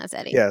 Yeah, that's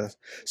Eddie. Yeah.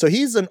 So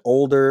he's an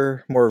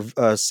older, more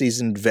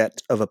seasoned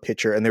vet of a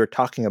pitcher, and they were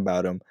talking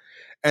about him.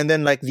 And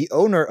then, like, the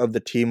owner of the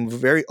team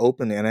very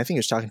openly, and I think he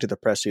was talking to the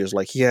press, he was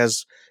like, he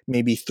has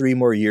maybe 3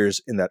 more years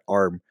in that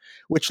arm,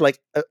 which, like,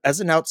 as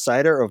an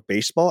outsider of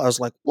baseball, I was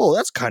like, whoa,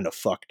 that's kind of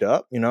fucked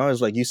up. You know, I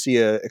was like, you see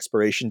a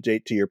expiration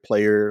date to your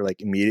player, like,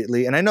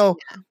 immediately. And I know,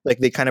 like,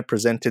 they kind of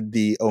presented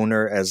the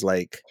owner as,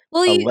 like,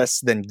 a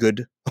less than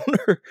good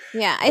owner.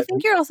 Yeah, I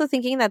think you're also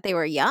thinking that they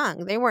were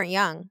young. They weren't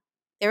young.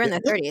 They were in their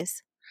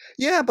 30s.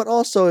 Yeah, but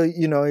also,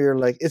 you know, you're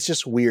like, it's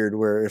just weird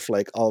where if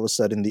like all of a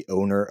sudden the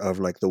owner of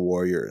like the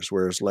Warriors,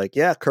 where it's like,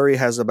 yeah, Curry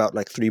has about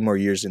like 3 more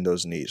years in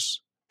those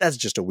knees. That's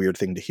just a weird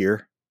thing to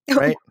hear,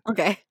 right?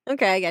 Okay,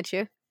 I get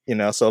you. You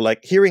know, so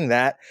like hearing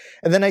that,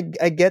 and then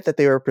I get that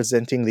they were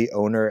presenting the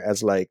owner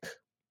as like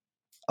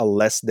a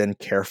less than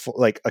careful,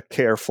 like a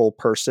careful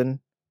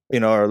person, you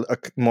know, or a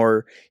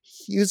more,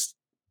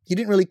 he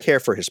didn't really care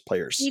for his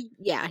players.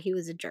 He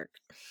was a jerk.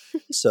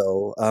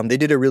 So they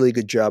did a really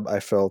good job, I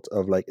felt,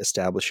 of like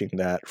establishing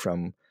that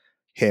from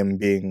him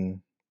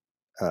being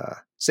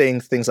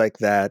saying things like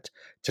that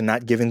to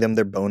not giving them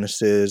their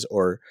bonuses,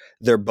 or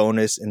their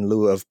bonus in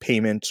lieu of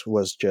payment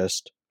was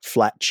just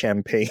flat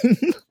champagne.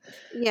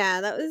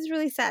 Yeah, that was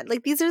really sad.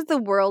 Like these are the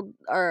world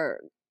are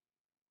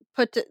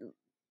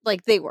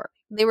like they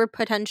were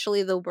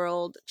potentially the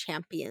world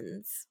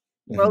champions,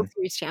 World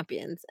Series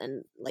champions,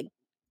 and like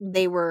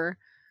they were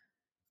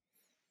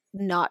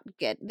not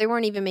good. They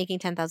weren't even making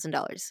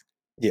 $10,000.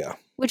 Yeah.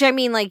 Which I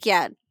mean, like,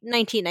 yeah,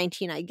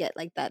 1919, I get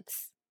like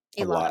that's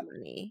a lot of lot.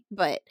 money,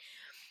 but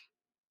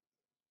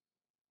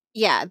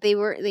yeah, they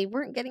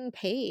weren't getting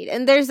paid.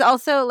 And there's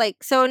also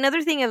like, so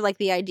another thing of like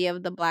the idea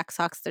of the Black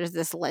Sox, there's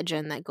this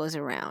legend that goes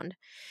around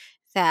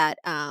that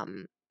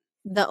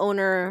the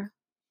owner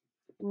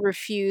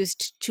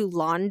refused to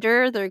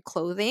launder their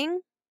clothing,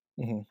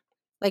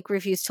 like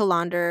refused to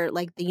launder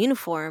like the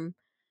uniform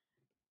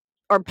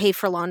or pay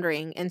for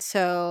laundering, and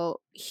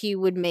so he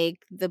would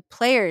make the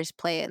players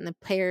play it, and the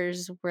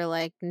players were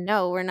like,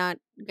 no, we're not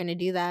gonna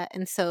do that.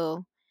 And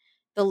so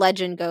the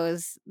legend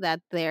goes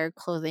that their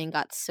clothing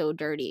got so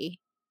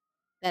dirty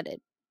that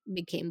it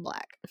became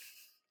black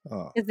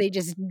because they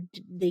just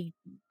they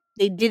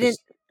didn't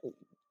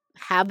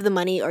have the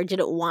money or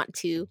didn't want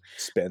to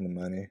spend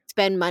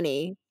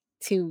money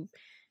to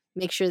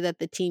make sure that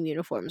the team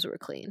uniforms were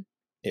clean.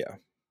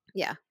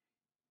 Yeah,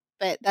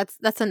 but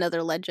that's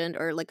another legend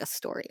or like a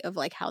story of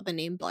like how the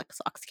name Black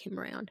Sox came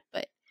around.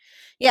 But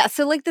yeah,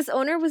 so like this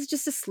owner was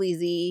just a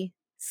sleazy,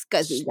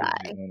 scuzzy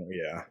guy.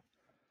 Yeah.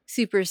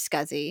 Super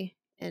scuzzy,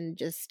 and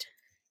just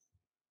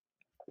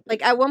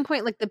like at one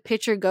point like the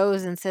pitcher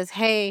goes and says,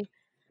 "Hey,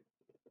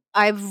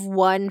 I've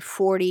won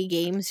 40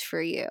 games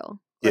for you."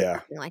 Or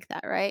something like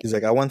that, right? He's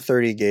like, I won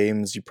 30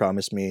 games. You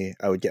promised me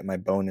I would get my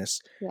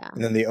bonus. Yeah.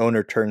 And then the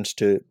owner turns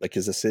to like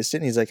his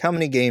assistant. He's like, how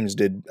many games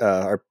did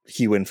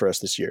he win for us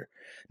this year?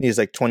 And he's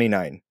like,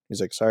 29. He's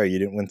like, sorry, you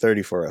didn't win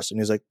 30 for us.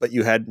 And he's like, but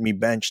you had me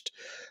benched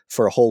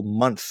for a whole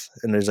month.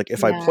 And he's like,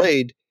 if I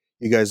played,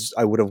 you guys,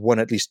 I would have won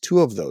at least 2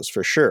 of those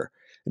for sure.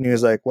 And he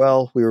was like,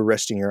 well, we were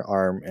resting your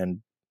arm,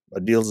 and a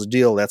deal's a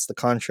deal. That's the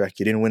contract.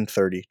 You didn't win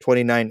 30.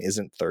 29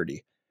 isn't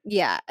 30.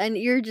 Yeah, and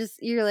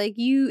you're like,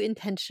 you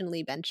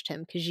intentionally benched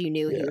him because you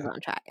knew he was Yeah. on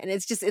track, and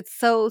it's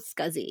so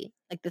scuzzy.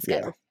 Like, this guy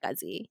Yeah. was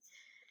scuzzy.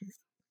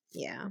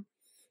 Yeah.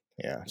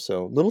 Yeah,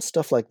 so little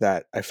stuff like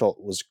that I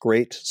felt was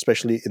great,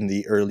 especially in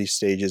the early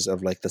stages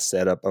of like the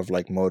setup of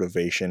like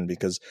motivation,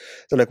 because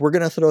they're like, we're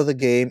gonna throw the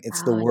game,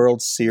 it's the Oh,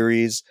 World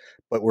Series,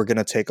 but we're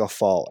gonna take a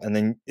fall. And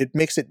then it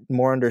makes it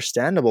more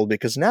understandable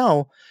because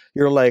now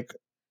you're like,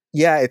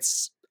 yeah,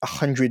 it's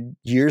 100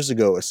 years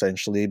ago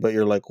essentially, but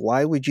you're like,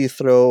 why would you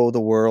throw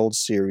the World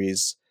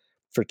Series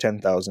for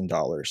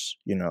 $10,000?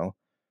 You know?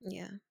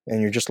 yeah.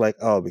 And you're just like,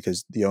 oh,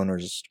 because the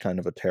owner's kind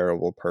of a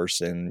terrible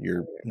person.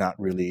 You're not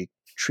really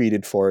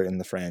treated for it in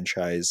the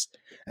franchise.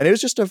 And it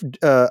was just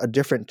a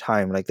different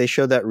time. Like they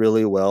showed that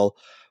really well,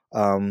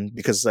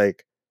 because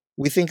like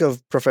we think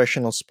of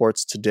professional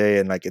sports today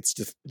and like it's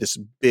just this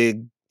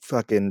big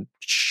fucking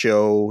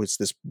show. It's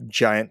this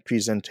giant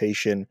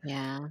presentation.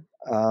 Yeah.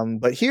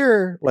 But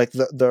here, like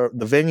the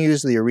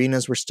venues, the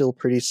arenas were still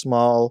pretty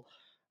small.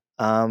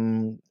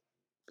 Um,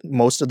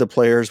 Most of the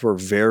players were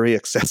very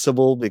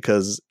accessible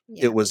because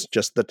Yeah. it was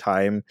just the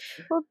time.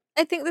 Well,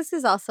 I think this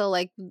is also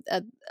like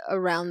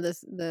around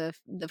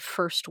the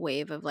first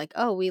wave of like,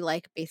 oh, we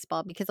like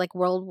baseball because like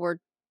World War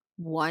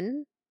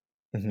One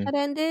Hmm. had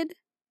ended,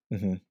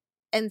 Hmm.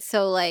 and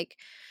so like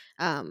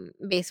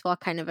baseball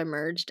kind of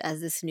emerged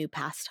as this new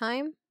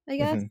pastime, I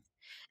guess. Hmm.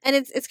 And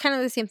it's kind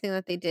of the same thing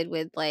that they did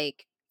with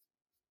like,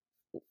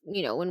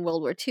 when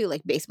World War II,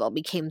 like baseball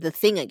became the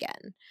thing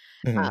again.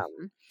 Hmm.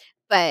 Um,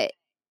 but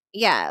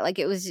yeah, like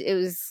it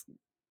was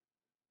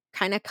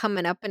kind of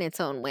coming up in its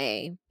own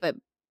way, but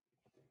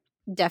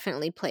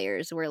definitely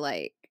players were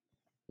like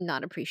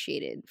not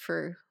appreciated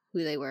for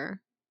who they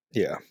were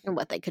Yeah, and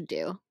what they could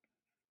do.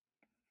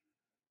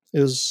 it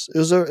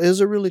was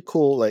a really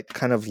cool like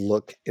kind of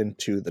look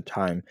into the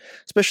time,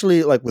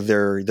 especially like with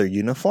their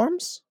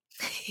uniforms.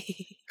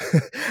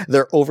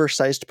 Their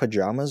oversized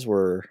pajamas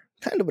were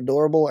kind of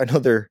adorable. I know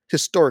they're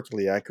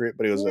historically accurate,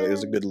 but it was a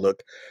Yeah. good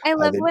look. I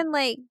love They when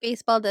like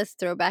baseball does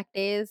throwback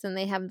days and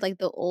they have like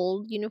the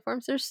old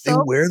uniforms. They're they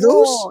so wear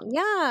those. cool.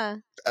 Yeah.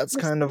 That's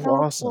They're kind of so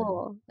awesome.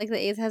 cool. Like the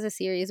A's has a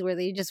series where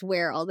they just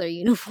wear all their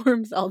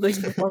uniforms, all the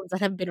uniforms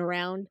that have been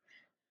around.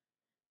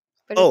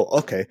 But it's Oh,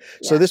 okay.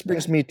 So yeah. this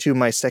brings me to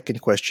my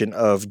second question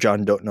of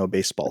John Don't Know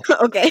Baseball.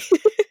 Okay.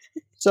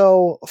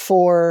 So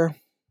for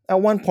at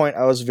one point,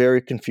 I was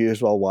very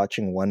confused while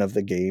watching one of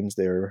the games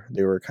they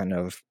were kind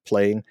of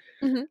playing.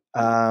 Mhm.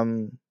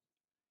 Um,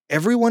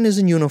 Everyone is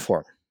in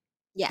uniform. The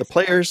Yes.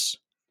 players,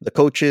 the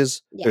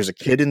coaches. Yes. There's a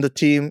kid in the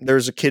team.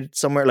 There's a kid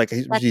somewhere like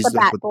That's he's the the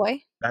bat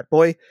boy. that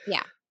boy.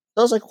 Yeah.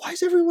 I was like, why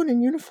is everyone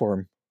in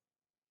uniform?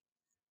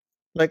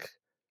 Like,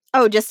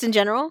 Oh, just in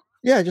general?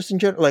 yeah, just in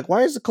general. Like,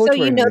 why is the So coach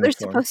wearing a they're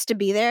uniform? supposed to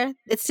be there?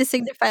 It's to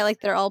signify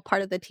like they're all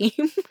part of the team.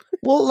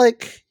 Well,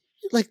 like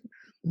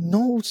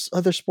no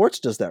other sports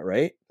does that,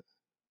 right?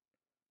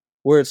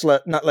 Where it's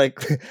like not like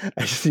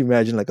I just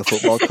imagine like a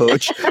football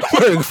coach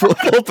wearing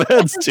football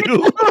pads too.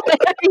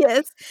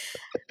 Hilarious.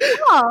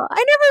 Oh, I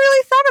never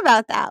really thought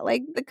about that.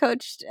 Like the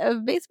coach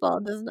of baseball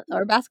does not,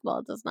 or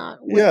basketball does not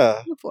wear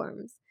Yeah,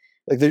 uniforms.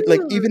 like they're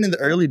like Hmm. even in the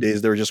early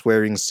days they were just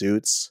wearing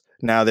suits.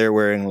 Now they're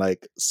wearing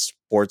like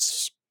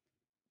sports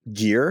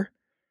gear,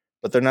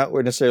 but they're not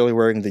necessarily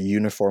wearing the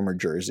uniform or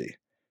jersey.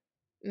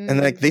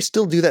 And like Mm, they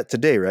still do that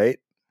today, right?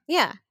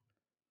 yeah,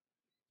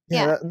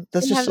 Yeah, yeah.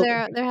 that's They just have so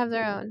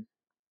their own.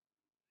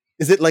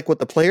 Is it like what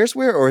the players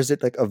wear, or is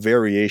it like a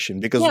variation?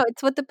 Because No,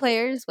 it's what the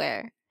players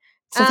wear.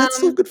 so that's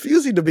so Um,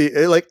 confusing to me.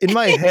 Like in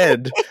my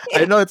head,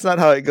 I know it's not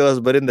how it goes,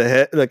 but in the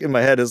head, like in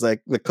my head, is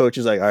like the coach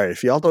is like, "All right,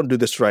 if y'all don't do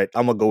this right,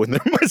 I'm gonna go in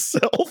there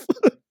myself."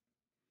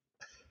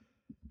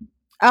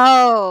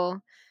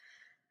 oh,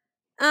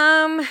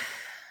 um,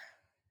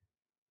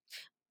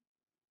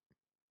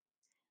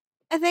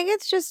 I think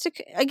it's just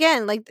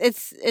again, like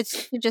it's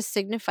to just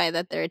signify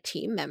that they're a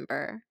team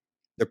member.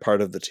 They're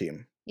part of the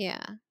team.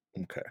 Yeah,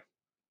 Okay.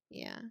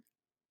 yeah.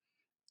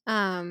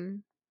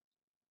 Um,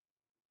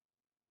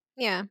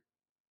 yeah.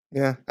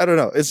 Yeah, I don't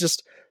know. It's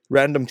just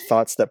random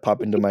thoughts that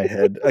pop into my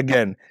head.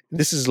 Again,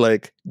 this is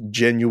like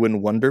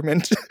genuine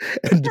wonderment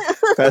and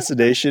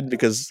fascination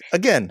because,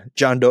 again,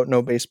 John don't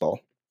know baseball.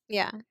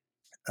 Yeah.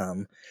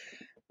 Um,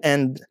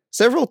 and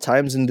several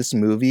times in this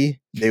movie,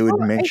 they would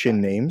Well,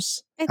 mention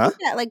names. I Huh?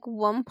 think at like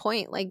one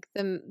point, like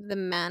the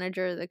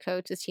manager, the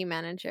coach, the team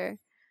manager,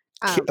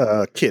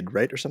 um, Kid,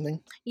 right, or something.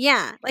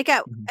 yeah, like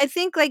Mhm. I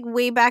think like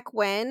way back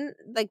when,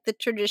 like the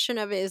tradition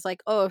of it is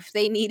like, oh, if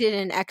they needed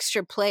an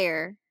extra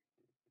player,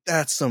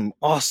 That's some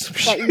awesome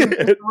that you would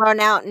just shit. run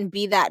out and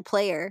be that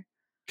player.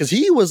 Because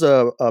he was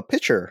a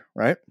pitcher,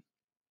 right?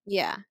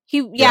 Yeah,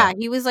 Yeah.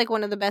 he was like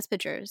one of the best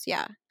pitchers.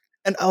 Yeah,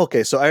 And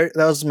okay, so that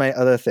was my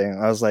other thing.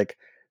 I was like,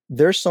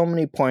 there's so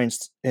many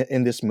points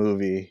in this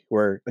movie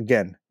where,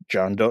 again,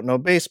 John don't know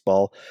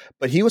baseball,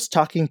 but he was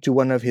talking to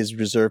one of his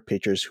reserve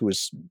pitchers who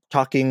was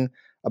talking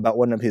about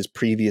one of his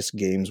previous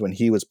games when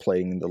he was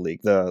playing in the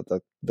league.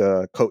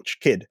 The coach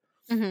kid,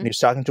 and Mhm. he was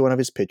talking to one of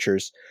his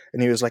pitchers,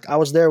 and he was like, "I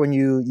was there when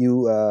you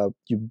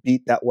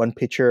beat that one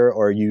pitcher,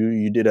 or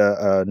you did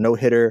a no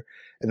hitter,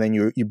 and then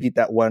you beat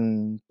that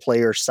one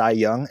player, Cy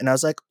Young." And I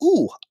was like,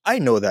 "Ooh, I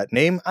know that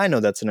name. I know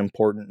that's an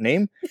important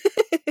name."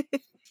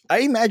 I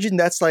imagine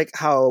that's like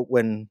how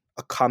when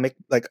a comic,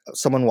 like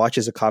someone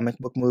watches a comic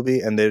book movie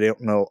and they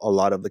don't know a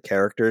lot of the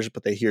characters,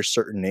 but they hear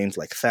certain names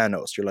like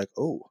Thanos. You're like,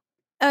 "Oh,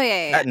 Oh,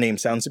 yeah, yeah, that name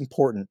sounds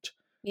important."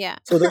 yeah.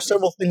 So there's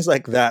several things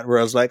like that where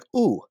I was like,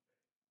 "Ooh,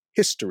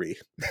 history."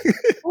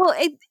 Well,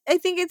 I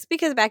think it's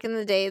because back in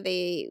the day,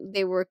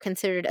 they were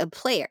considered a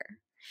player.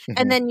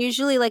 And Mhm, then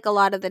usually, like, a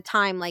lot of the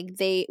time, like,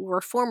 they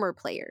were former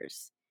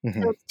players.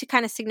 So mhm. it's to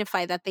kinda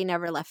signify that they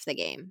never left the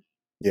game.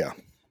 Yeah,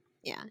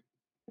 Yeah.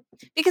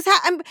 Because I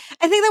think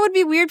that would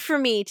be weird for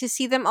me to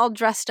see them all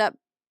dressed up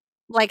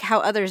like how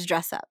others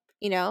dress up,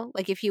 you know?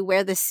 Like, if you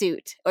wear the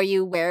suit or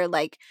you wear,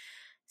 like,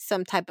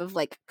 some type of,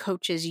 like,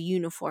 coach's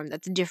uniform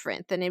that's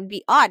different, then it'd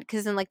be odd.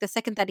 Because then, like, the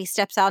second that he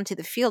steps out into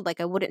the field,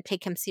 like, I wouldn't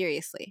take him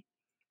seriously.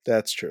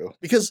 that's true.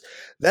 Because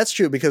that's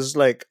true because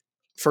like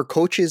for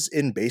coaches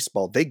in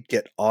baseball, they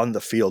get on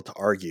the field to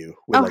argue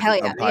with Oh, like hell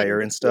the yeah.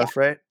 umpire and stuff,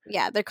 right?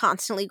 Yeah, they're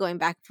constantly going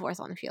back and forth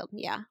on the field.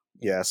 Yeah.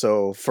 Yeah,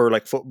 so for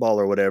like football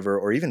or whatever,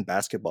 or even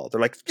basketball,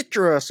 they're like, "Get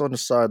your ass on the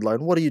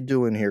sideline. What are you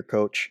doing here,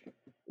 coach?"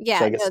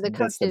 So Yeah, I no, guess the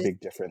that's the coaches big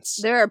difference.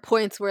 there are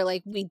points where,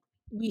 like, we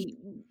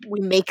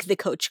we make the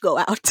coach go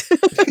out.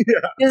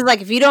 Yeah. It's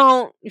like, if you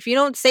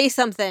don't say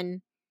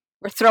something,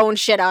 we're throwing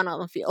shit out on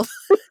the field.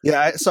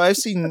 Yeah, so I've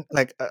seen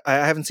like I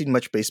haven't seen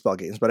much baseball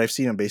games, but I've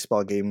seen a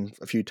baseball game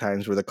a few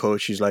times where the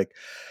coach he's like,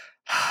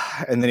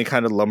 and then he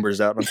kind of lumbers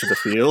out onto the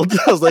field.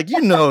 I was like,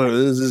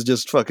 this is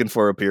just fucking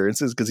for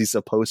appearances because he's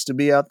supposed to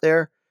be out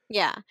there.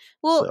 Yeah.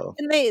 Well, So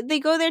and they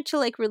go there to,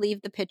 like,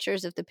 relieve the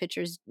pitchers if the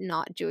pitcher's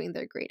not doing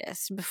their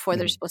greatest before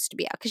they're mhm, supposed to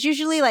be out. Because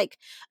usually, like,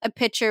 a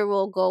pitcher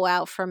will go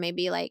out for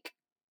maybe, like,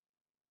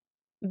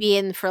 be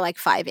in for, like,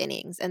 5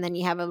 innings, and then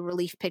you have a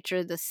relief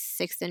pitcher the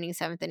 6th inning,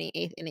 7th inning,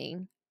 8th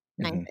inning,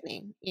 ninth mhm,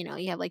 inning, you know,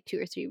 you have, like, 2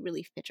 or 3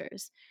 relief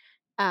pitchers.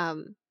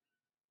 Um,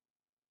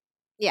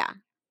 yeah,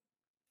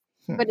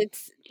 hmm, but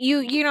it's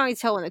you can always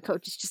tell when the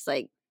coach is just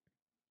like,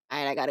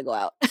 "Alright, I gotta go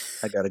out."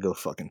 I gotta go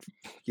fucking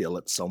yell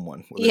at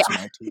someone, whether Yeah, it's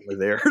my team or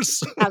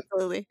theirs.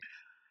 absolutely.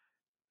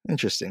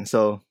 Interesting.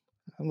 So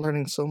I'm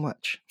learning so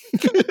much.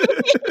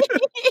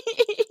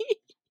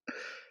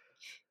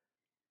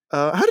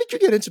 How did you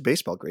get into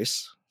baseball,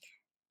 Grace?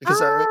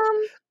 Because I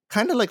Um,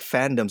 kind of like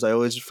fandoms. I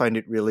always find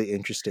it really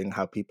interesting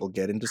how people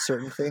get into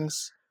certain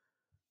things.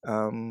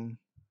 Um,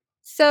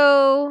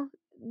 so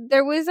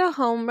there was a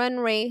home run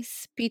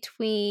race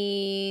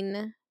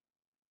between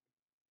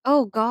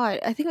oh god,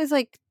 I think it was,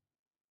 like,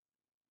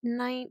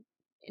 nine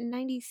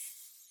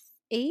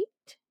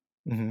 98?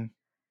 mhm.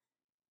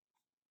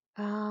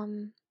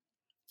 Um,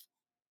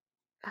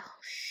 oh,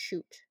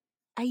 shoot.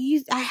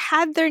 I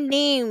had their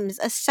names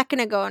a second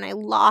ago and I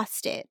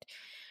lost it.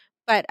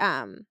 But,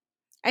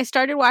 I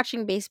started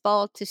watching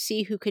baseball to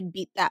see who could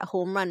beat that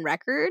home run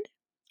record.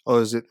 Oh,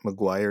 is it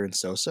McGuire and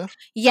Sosa?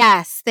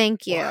 Yes,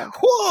 thank Wow. you.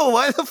 Whoa!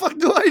 Why the fuck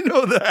do I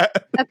know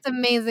that? That's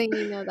amazing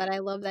you know that, I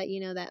love that you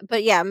know that.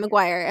 But yeah,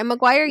 McGuire, and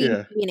McGuire used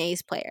Yeah. to be an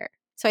A's player.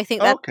 So I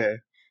think that Okay.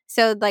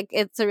 so, like,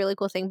 it's a really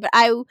cool thing. But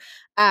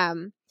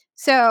um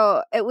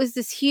so it was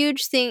this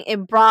huge thing,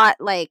 it brought,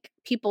 like,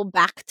 people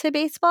back to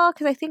baseball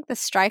because I think the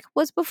strike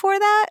was before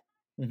that,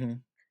 Hmm.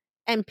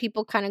 and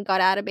people kinda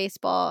got out of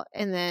baseball,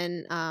 and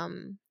then,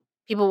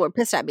 people were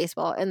pissed at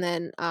baseball, and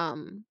then,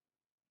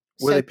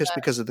 Were so they pissed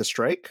because of the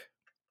strike?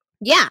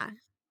 yeah.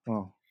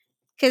 Oh.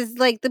 'Cause,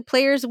 like, the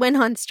players went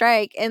on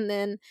strike and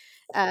then,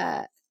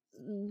 uh,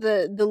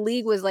 the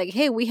league was like,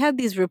 "Hey, we have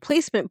these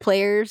replacement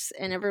players,"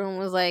 and everyone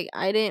was like,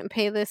 "I didn't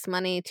pay this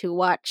money to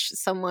watch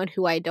someone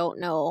who I don't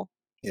know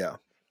Yeah.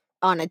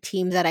 on a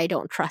team that I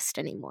don't trust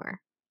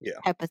anymore,"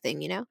 Yeah. type of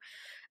thing, you know?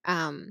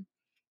 Um,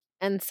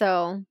 and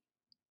so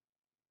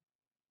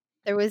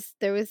there was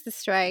the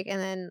strike, and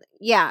then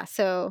yeah,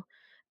 so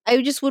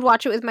I just would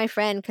watch it with my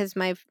friend because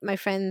my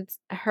friend's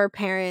her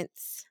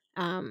parents,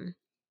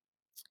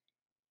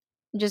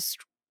 just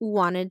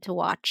wanted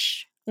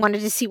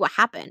to see what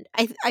happened.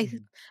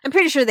 Mhm. I'm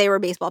pretty sure they were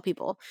baseball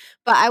people,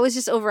 but I was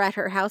just over at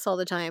her house all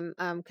the time,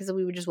 because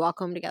we would just walk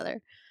home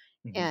together,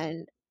 Mhm.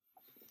 and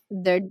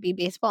there'd be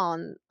baseball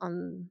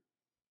on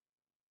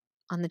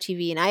the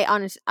TV, and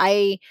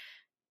I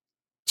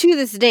to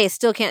this day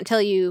still can't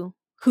tell you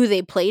who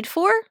they played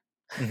for,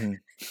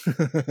 Mhm.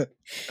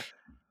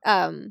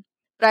 um,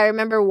 but I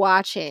remember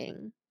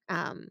watching,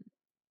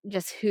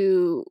 just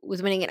who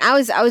was winning, and I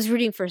was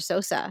rooting for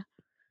Sosa,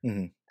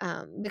 Mhm.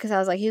 because I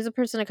was like, "He's a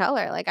person of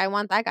color, like, I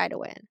want that guy to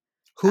win."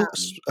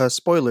 Um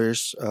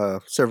Spoilers,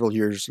 several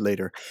years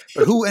later,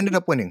 but who ended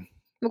up winning?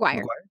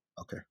 McGuire. McGuire?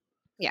 Okay.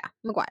 Yeah,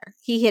 McGuire.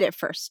 He hit it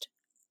first.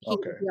 He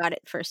Okay. got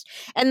it first.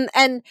 And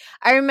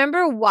I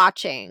remember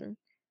watching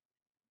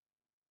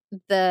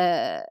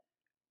the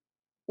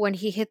when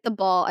he hit the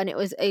ball and it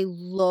was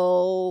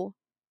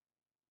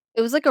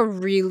like a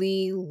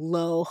really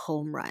low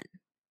home run.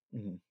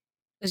 Mhm.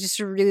 It was just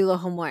a really low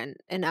home run,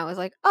 and I was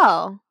like,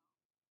 "Oh."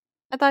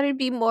 I thought it'd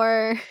be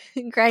more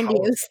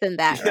grandiose than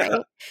that, Yeah.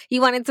 right? He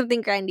wanted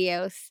something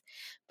grandiose.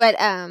 But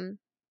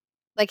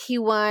like he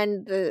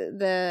won,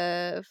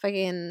 the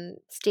fucking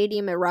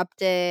stadium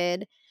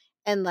erupted,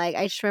 and like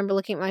I just remember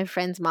looking at my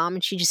friend's mom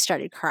and she just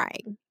started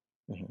crying.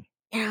 Mhm.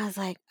 And I was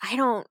like,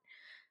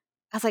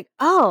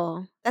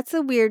 "Oh, that's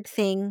a weird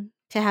thing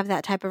to have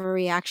that type of a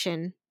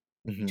reaction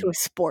to Mhm. a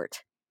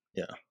sport."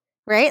 Yeah.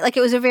 Right? Like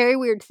it was a very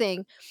weird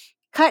thing.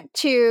 Cut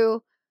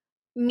to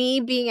me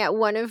being at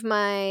one of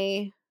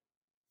my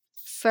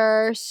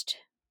first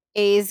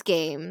A's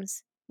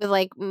games with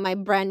like my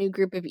brand new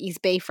group of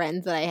East Bay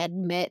friends that I had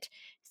met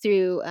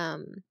through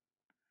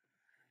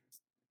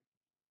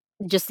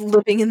just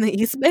living in the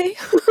East Bay.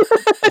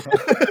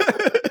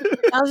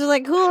 I was just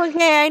like, cool,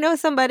 okay, I know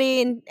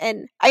somebody,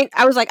 and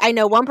I was like, I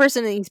know one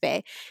person in the East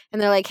Bay,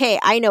 and they're like, hey,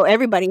 I know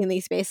everybody in the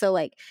East Bay, so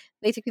like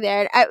they took me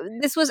there.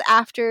 This was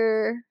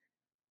after,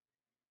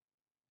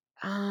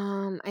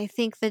 I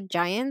think the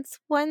Giants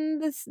won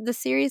the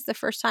series the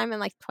first time in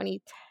like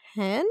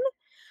 2010.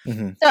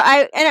 Mhm. So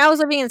I was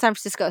living in San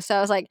Francisco, so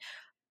I was like,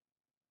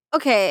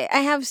 okay,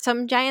 I have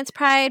some Giants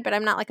pride, but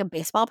I'm not like a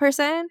baseball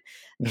person,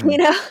 you Mhm.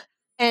 know.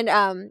 And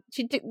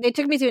they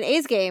took me to an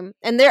A's game,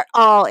 and they're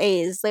all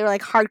A's. They were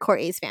like hardcore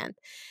A's fans.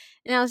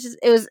 And I was just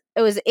it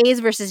was A's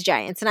versus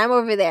Giants, and I'm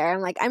over there.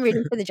 I'm like, I'm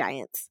rooting for the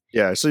Giants.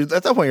 Yeah. So at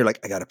that point, you're like,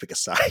 I gotta pick a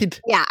side.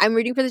 Yeah, I'm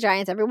rooting for the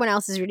Giants. Everyone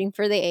else is rooting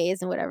for the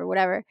A's and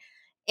whatever.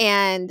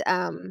 And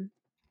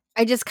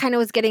I just kind of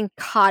was getting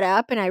caught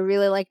up, and I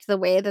really liked the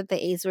way that the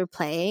A's were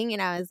playing,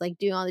 and I was like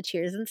doing all the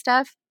cheers and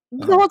stuff.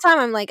 The Uh-huh. whole time,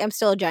 I'm like, I'm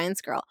still a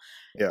Giants girl.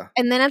 Yeah.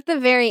 And then at the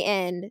very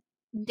end,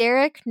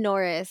 Derek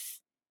Norris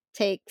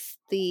takes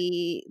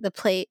the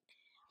plate.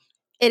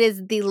 It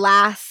is the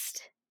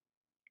last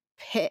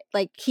hit.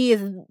 Like he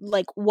is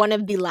like one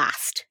of the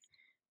last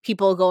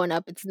people going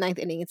up. It's ninth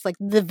inning. It's like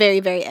the very,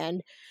 very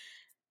end.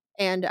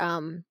 And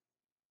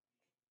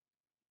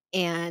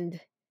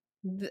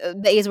the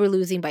A's were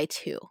losing by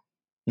 2.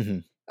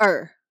 Mhm.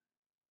 Or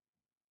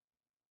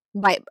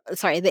by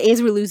sorry, the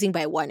A's were losing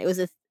by 1. It was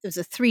a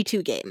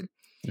 3-2 game.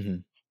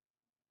 Mhm.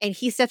 And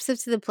he steps up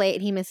to the plate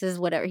and he misses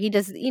whatever. He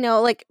does,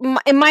 like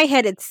in my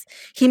head it's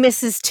he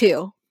misses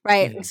 2,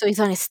 right? Mhm. So he's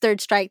on his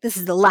 3rd strike. This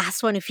is the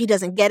last one. If he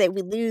doesn't get it,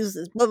 we lose.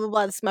 This blah blah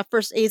blah. This is my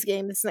first A's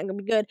game. This is not going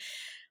to be good.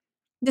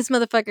 This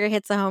motherfucker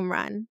hits a home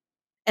run.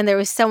 And there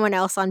was someone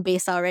else on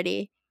base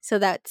already. So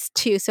that's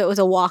 2. So it was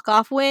a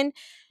walk-off win.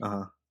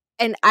 Uh-huh.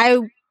 And I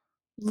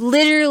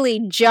literally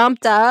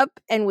jumped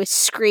up and was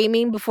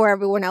screaming before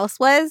everyone else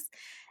was.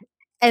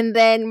 And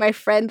then my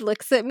friend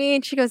looks at me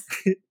and she goes,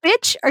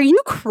 "Bitch, are you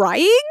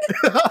crying?"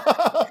 And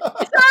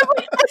I'm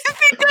like, "I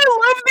think I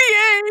love the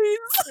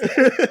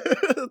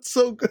A's." That's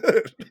so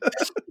good.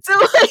 So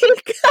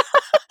like,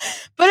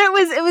 but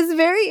it was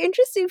very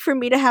interesting for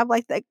me to have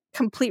like the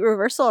complete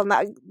reversal, and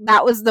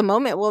that was the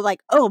moment. Well,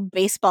 like, oh,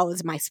 baseball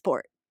is my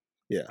sport.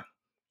 Yeah.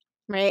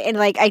 Right. And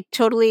like I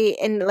totally,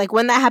 and like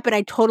when that happened,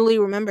 I totally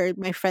remembered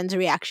my friend's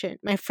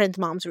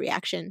mom's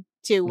reaction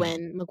to Mhm.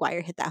 when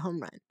McGuire hit that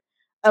home run.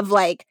 Of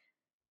like,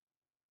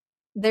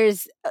 I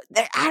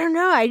don't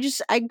know.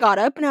 I got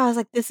up and I was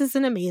like, this is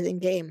an amazing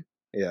game.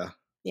 Yeah.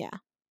 Yeah.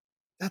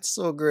 That's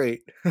so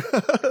great.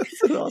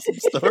 It's an awesome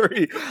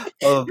story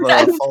of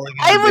I was, falling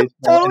I into was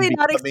baseball and totally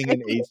not becoming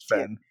an expecting A's it to.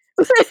 fan.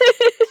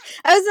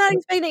 I was not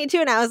expecting it to,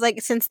 and I was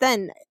like, since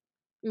then,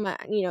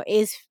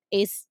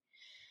 A's,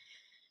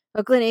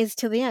 Oakland A's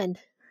till the end.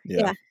 Yeah,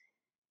 Yeah,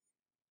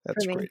 for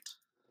that's me, great.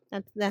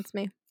 that's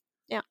me.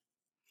 Yeah.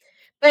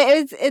 But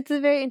it's a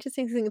very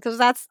interesting thing.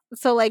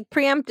 So like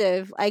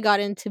preemptive. I got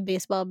into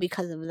baseball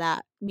because of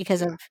that,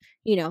 because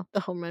Yeah, of the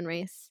home run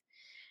race,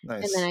 and then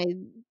nice. I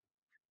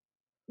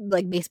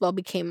like baseball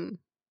became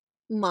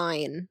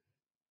mine.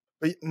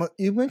 But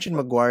you mentioned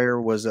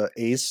McGuire was a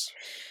A's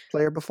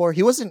player before.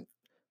 He wasn't.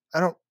 I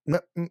don't.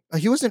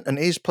 He wasn't an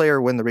A's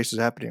player when the race was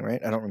happening,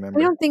 right? I don't I remember.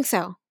 don't think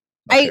so.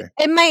 I Okay.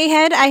 in my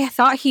head I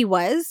thought he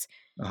was,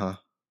 Uh huh.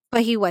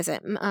 but he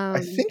wasn't. I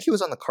think he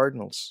was on the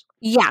Cardinals.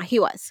 Yeah, he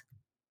was.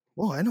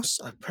 Whoa, I know.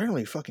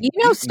 Apparently, You fucking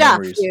know deep stuff,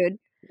 memories. dude.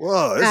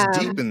 Whoa, that's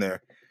deep in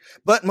there.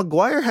 But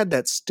McGuire had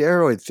that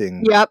steroid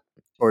thing Yep,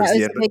 towards that the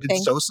was end. the But big did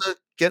thing. Sosa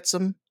get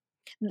some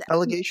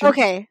allegations?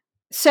 Okay,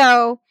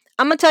 so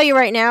I'm gonna tell you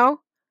right now,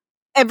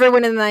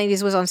 everyone in the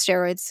 '90s was on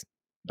steroids.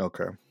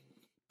 Okay.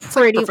 It's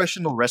like Pretty,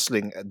 professional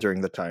wrestling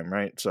during the time,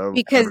 right? So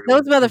because those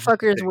everyone, it was just a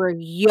motherfuckers thing. were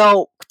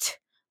yoked.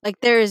 Like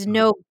there is Mhm.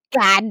 no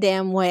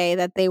goddamn way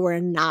that they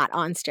were not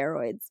on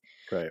steroids.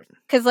 Right.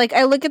 Because like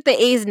I look at the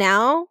A's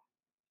now,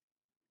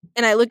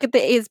 and I look at the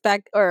A's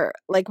back, or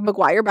like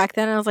McGuire back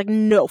then, and I was like,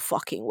 no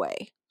fucking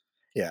way.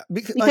 Yeah.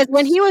 Because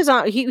when he was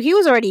on, he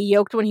was already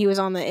yoked when he was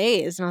on the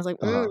A's, and I was like,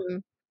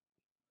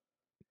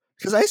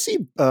 Because I see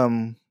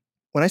when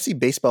I see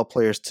baseball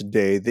players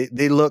today,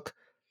 they look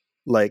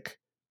like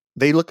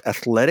they look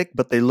athletic,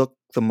 but they look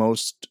the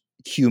most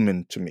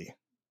human to me.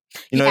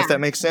 You know, yeah, if that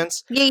makes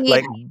sense. yeah.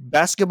 Like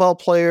basketball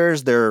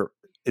players, they're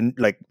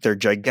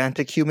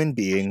gigantic human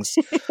beings.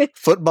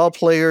 Football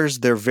players,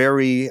 they're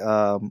very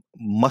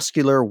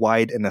muscular,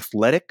 wide, and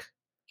athletic.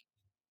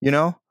 You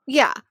know,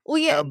 Yeah. Well,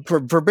 yeah.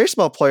 For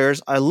baseball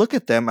players, I look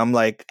at them, I'm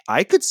like,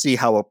 I could see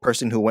how a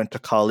person who went to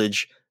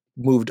college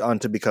moved on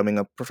to becoming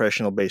a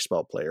professional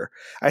baseball player.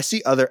 I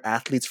see other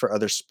athletes for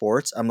other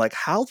sports. I'm like,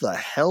 how the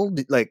hell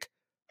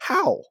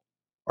how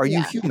are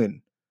you Yeah.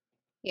 human?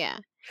 Yeah.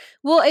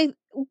 Well,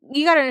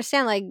 you got to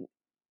understand, like,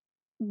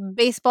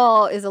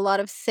 baseball is a lot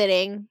of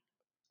sitting,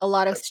 a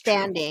lot of That's true.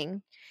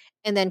 standing,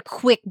 and then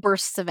quick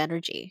bursts of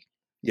energy.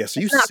 Yeah, so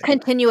you It's not sing.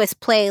 continuous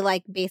play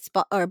like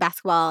baseball or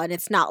basketball, and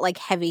it's not like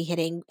heavy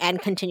hitting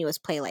and continuous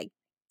play like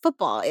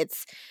football.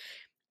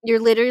 You're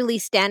literally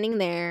standing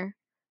there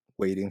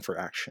Waiting for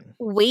action.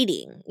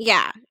 waiting.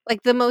 Yeah.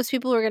 Like the most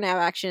people who are going to have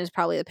action is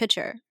probably the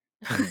pitcher.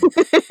 Mhm.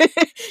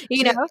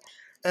 You See, know?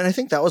 and I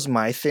think that was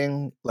my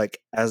thing, like,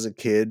 as a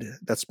kid.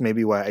 That's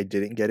maybe why I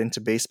didn't get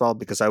into baseball,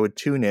 because I would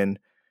tune in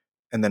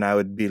and then I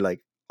would be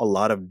like a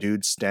lot of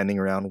dudes standing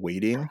around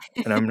waiting,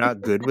 and I'm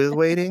not good with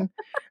waiting.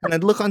 And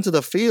I'd look onto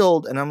the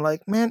field and I'm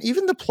like, man,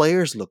 even the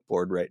players look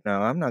bored right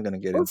now. I'm not gonna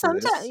get Well, into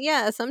sometimes, this.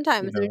 yeah,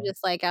 You sometimes they're know?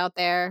 just like out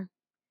there.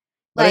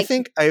 But I Like,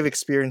 think I've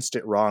experienced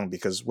it wrong,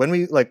 because when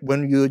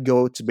you would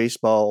go to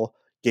baseball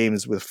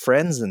games with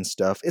friends and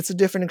stuff, it's a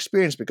different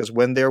experience, because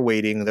when they're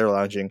waiting, they're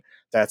lounging,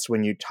 that's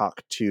when you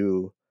talk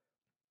to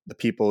the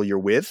people you're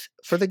with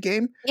for the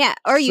game. yeah,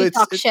 or So you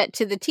talk shit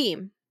to the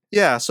team.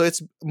 yeah, so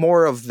it's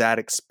more of that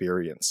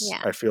experience,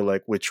 Yeah. I feel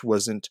like, which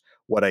wasn't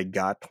what I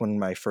got when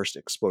my first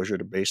exposure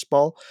to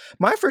baseball.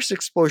 My first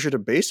exposure to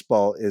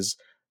baseball is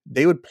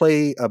they would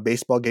play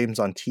baseball games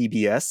on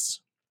TBS,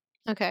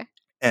 Okay.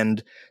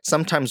 and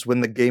sometimes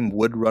when the game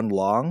would run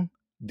long,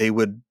 they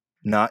would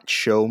not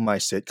show my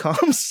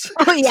sitcoms.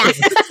 Oh, yeah.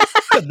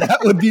 So that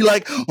would be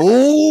like,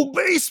 oh,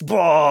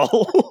 baseball.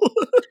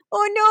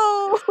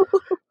 Oh, no.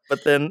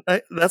 But then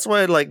that's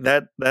why, like,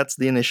 that's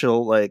the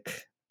initial,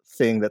 like,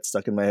 thing that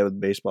stuck in my head with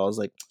baseball. I was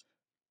like,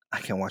 I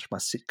can watch my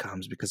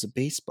sitcoms because of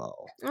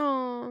baseball.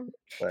 Oh.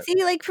 But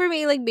See, like, for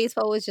me, like,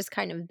 baseball was just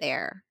kind of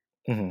there,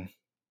 mhm,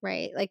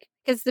 right? Like,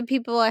 because the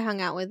people I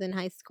hung out with in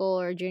high school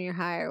or junior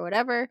high or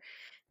whatever,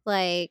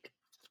 like,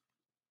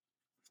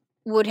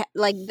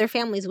 like, their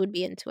families would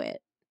be into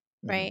it,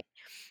 mhm, right?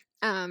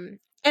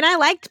 And I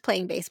liked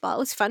playing baseball. It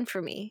was fun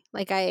for me.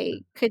 Like, I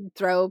mhm, could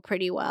throw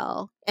pretty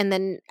well. And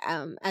then,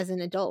 as an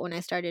adult, when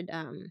I started,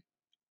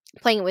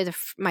 playing it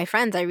with my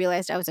friends, I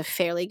realized I was a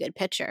fairly good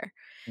pitcher.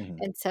 mhm.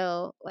 And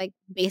so, like,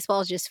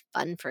 baseball is just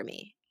fun for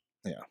me.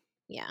 Yeah,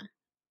 Yeah.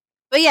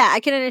 But yeah, I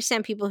can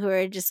understand people who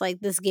are just like,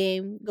 this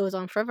game goes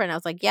on forever. And I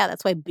was like, yeah,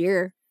 that's why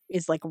beer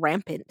is like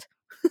rampant.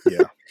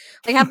 yeah.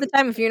 Like half the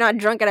time, if you're not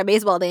drunk at a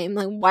baseball game,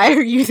 like, why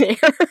are you there?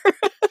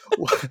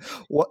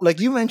 What, like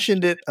you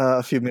mentioned it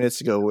a few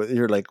minutes ago,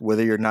 you're like,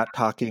 whether you're not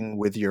talking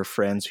with your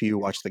friends who you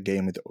watch the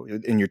game with,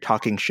 and you're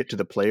talking shit to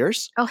the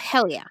players. Oh,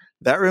 hell yeah.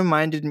 That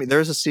reminded me.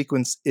 There's a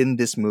sequence in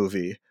this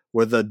movie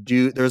where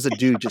there's a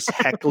dude just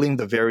heckling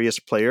the various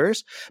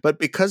players, but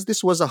because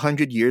this was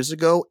 100 years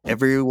ago,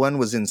 everyone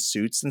was in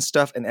suits and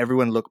stuff, and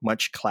everyone looked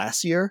much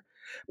classier.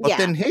 But Yeah.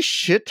 then his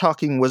shit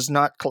talking was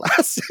not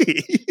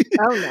classy.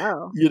 Oh,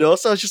 no.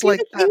 So it's just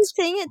like, He was that's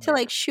saying it to weird.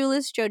 like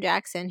Shoeless Joe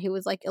Jackson, who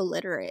was like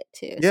illiterate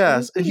too. So he was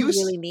Yes, and being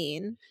really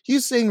mean. he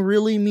was saying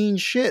really mean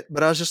shit,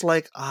 but I was just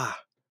like,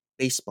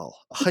 baseball,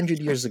 100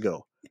 years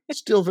ago,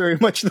 still very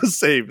much the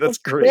same. That's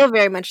It's still great.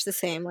 very much the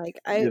same. Like,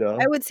 You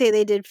I know. would say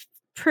they did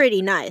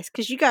pretty nice,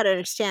 because you got to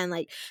understand.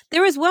 Like,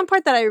 there was one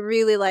part that I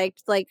really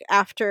liked. Like,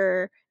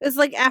 after it was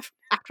like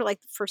after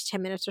like the first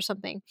 10 minutes or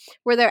something,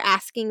 where they're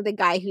asking the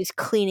guy who's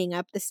cleaning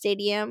up the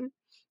stadium,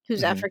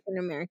 who's Mhm. African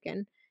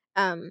American,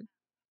 um,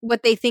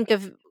 what they think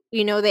of.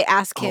 They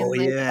ask Oh him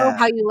like, "Oh, yeah,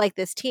 how you like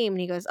this team?"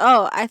 And he goes,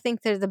 "Oh, I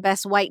think they're the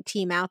best white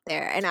team out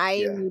there." And I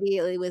yeah.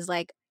 immediately was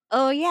like,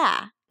 "Oh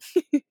yeah."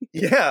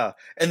 Yeah,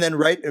 and then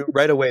right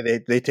away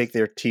they take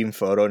their team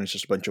photo and it's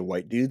just a bunch of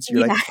white dudes. You're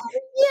like, Yeah.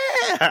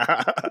 oh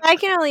yeah. I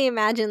can only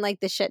imagine, like,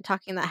 the shit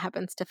talking that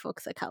happens to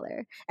folks of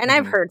color, and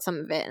I've Mhm, heard some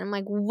of it, and I'm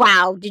like,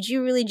 "Wow, did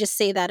you really just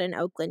say that in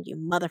Oakland, you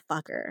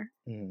motherfucker?"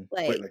 mhm.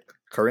 Wait, Like, like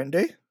current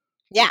day?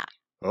 yeah,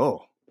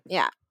 Oh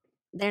yeah,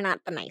 they're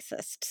not the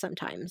nicest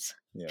sometimes.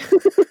 yeah.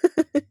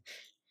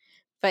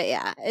 But,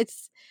 yeah,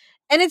 it's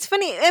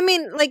funny, I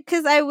mean, like,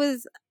 because I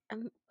was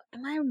am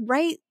I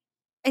right?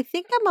 I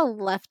think I'm a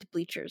left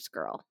bleachers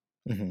girl.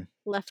 Mhm.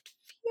 Left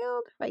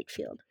field? Right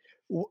field.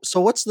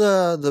 So what's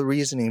the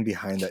reasoning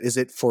behind that? Is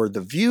it for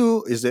the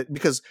view? Is it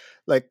because,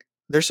 like,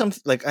 there's some,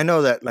 like, I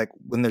know that, like,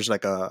 when there's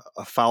like a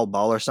foul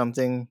ball or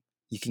something,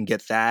 you can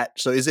get that.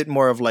 So is it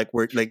more of like,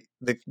 where, like,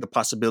 the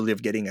possibility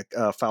of getting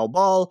a foul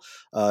ball?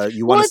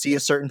 You want Well, to see a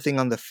certain thing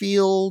on the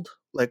field?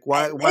 Like,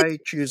 it's why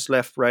choose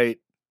left, right?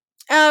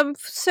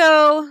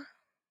 so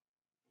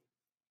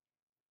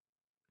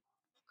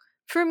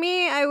for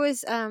me, I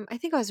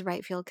think I was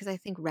right field, because I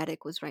think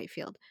Reddick was right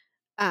field.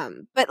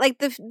 But like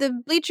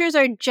the bleachers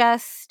are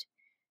just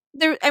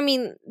they're I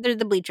mean, they're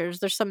the bleachers.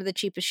 They're some of the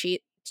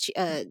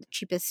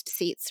cheapest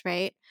seats,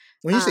 right?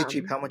 When you say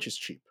cheap, Um how much is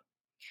cheap?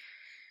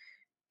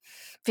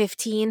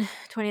 15,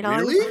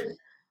 $20. Really?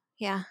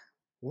 Yeah.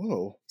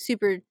 Whoa.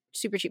 Super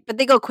super cheap, but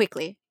they go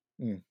quickly.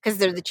 Mm.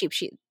 they're the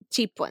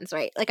cheap ones,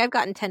 right? Like I've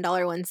gotten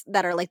 $10 ones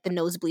that are like the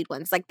nosebleed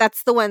ones. Like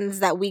that's the ones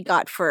that we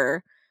got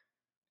for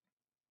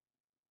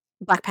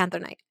Black Panther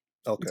night.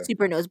 The Okay.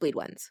 super nosebleed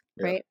ones,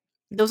 Yeah. right?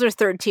 Those are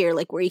third tier,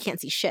 like where you can't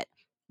see shit.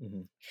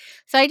 Mhm.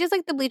 So I just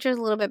like the bleachers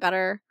a little bit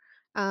better.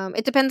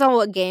 It depends on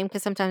what game,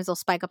 because sometimes they'll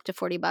spike up to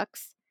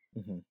 $40.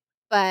 Mhm.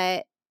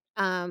 But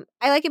I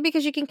like it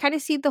because you can kind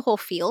of see the whole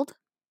field.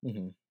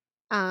 Mhm.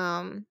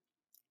 Um,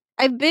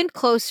 I've been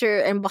closer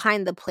and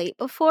behind the plate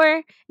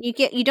before.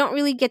 You don't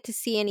really get to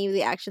see any of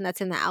the action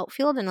that's in the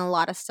outfield, and a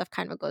lot of stuff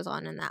kind of goes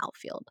on in the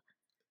outfield.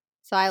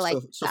 So I like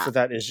So for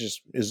that. that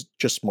is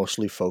just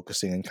mostly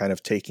focusing and kind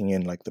of taking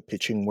in like the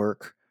pitching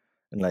work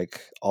and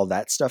like all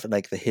that stuff and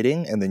like the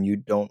hitting, and then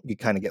you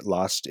kind of get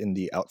lost in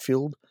the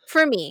outfield.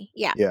 For me,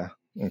 yeah. Yeah.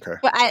 Okay.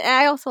 But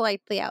I also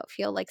like the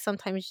outfield. Like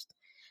sometimes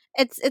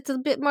it's a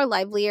bit more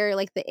livelier.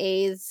 Like the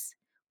A's,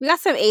 we got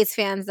some A's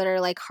fans that are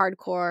like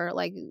hardcore,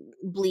 like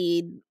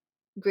bleed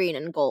green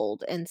and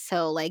gold, and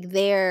so like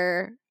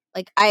they're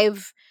like I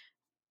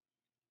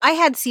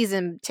had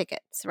season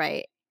tickets,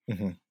 right?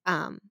 Mhm.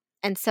 Um,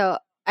 and so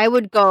I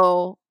would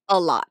go a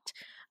lot.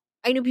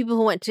 I knew people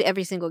who went to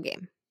every single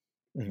game,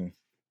 Mhm.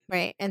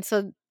 right? And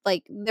so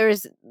like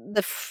there's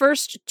the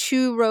first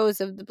two rows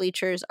of the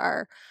bleachers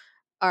are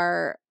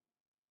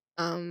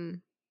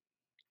um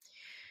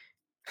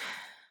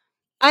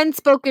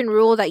unspoken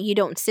rule that you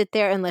don't sit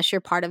there unless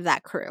you're part of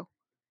that crew.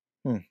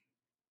 Hmm.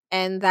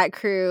 And that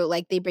crew,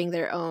 like, they bring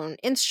their own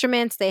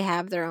instruments, they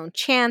have their own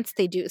chants,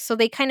 so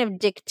they kind of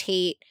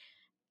dictate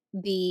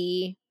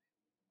the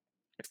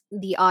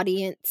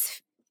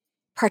audience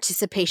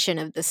participation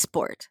of the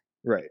sport,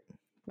 Right.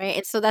 right?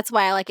 And so that's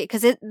why I like it,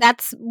 because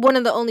that's one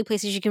of the only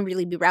places you can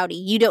really be rowdy.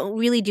 You don't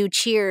really do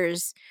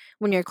cheers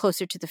when you're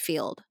closer to the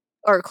field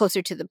or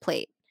closer to the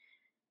plate.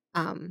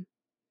 Um,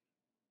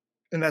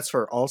 And that's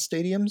for all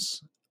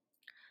stadiums?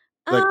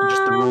 Like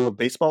just the rule um of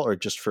baseball or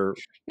just for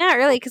Not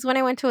really, because when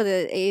I went to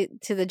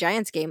the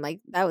Giants game, like,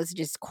 that was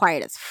just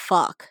quiet as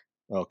fuck.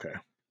 okay.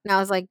 And I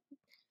was like,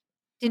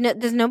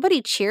 does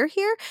nobody cheer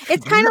here?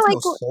 It's Do we kind of have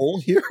like no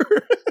soul here?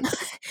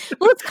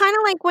 well, it's kind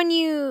of like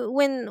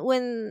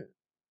when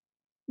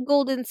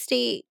Golden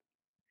State,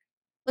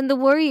 when the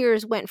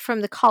Warriors went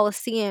from the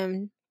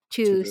Coliseum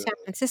To to the San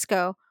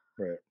Francisco,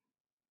 right.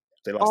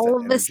 They lost that all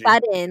of a energy.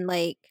 sudden,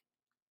 like,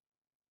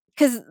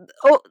 because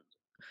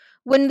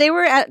when they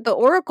were at the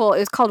Oracle, it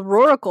was called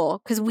Roracle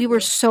because we were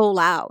Yeah. so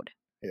loud.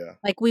 Yeah.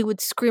 Like, we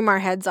would scream our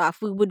heads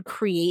off. We would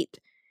create,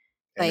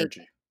 like,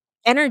 Energy.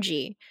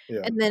 energy.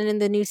 Yeah. And then in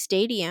the new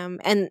stadium,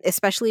 and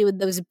especially with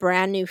those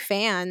brand new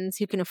fans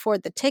who can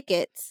afford the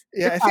tickets,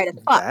 they're Yeah, I quiet think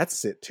as fuck.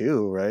 that's it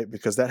too, right?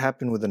 Because that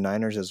happened with the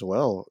Niners as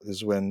well,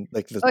 is when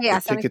like Oh, yeah,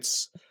 Sonic.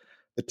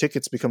 the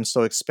tickets become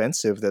so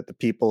expensive that the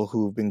people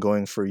who've been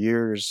going for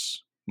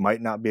years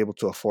might not be able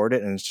to afford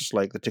it. And it's just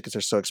like the tickets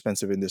are so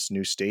expensive in this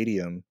new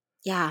stadium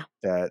Yeah.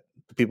 that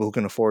the people who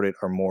can afford it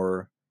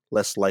are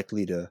less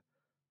likely to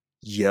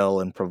yell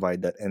and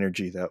provide that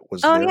energy that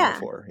was Oh, there yeah.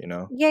 before, you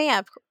know?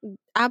 Yeah,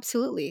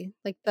 absolutely.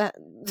 Like, that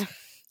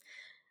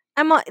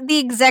the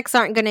execs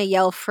aren't gonna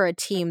yell for a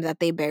team that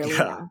they barely Yeah.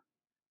 know,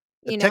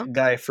 The you know? tech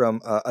guy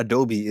from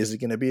Adobe is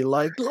going to be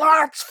like,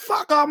 let's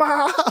fuck them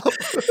up.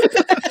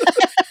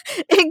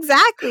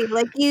 Exactly.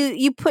 Like, you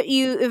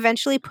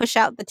eventually push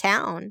out the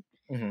town.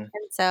 Hmm.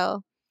 And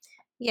so,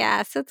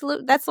 yeah, so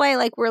that's why,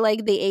 like, we're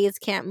like, the A's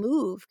can't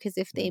move, because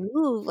if they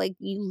move, like,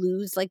 you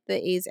lose, like, the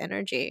A's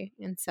energy,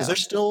 and Is there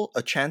so still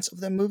a chance of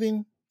them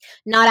moving?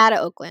 not out of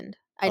Oakland.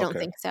 I don't Okay.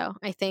 think so.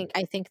 I think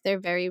they're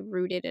very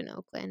rooted in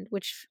Oakland,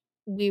 which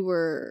we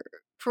were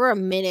for a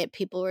minute.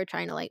 People were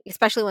trying to, like,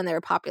 especially when they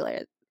were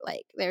popular,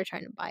 like, they were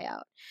trying to buy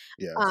out.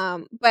 Yeah.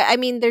 But I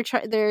mean, they're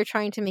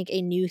trying to make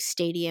a new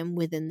stadium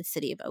within the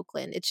city of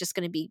Oakland. It's just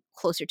going to be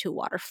closer to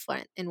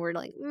waterfront, and we're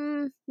like,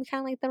 we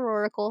kind of like the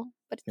Oracle,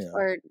 Yeah.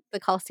 or the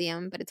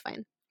Coliseum, but it's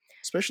fine.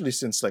 Especially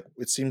since like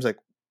it seems like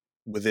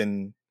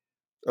within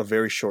a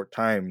very short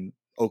time,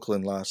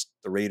 Oakland lost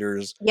the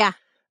Raiders Yeah,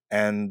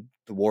 and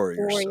the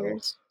Warriors. So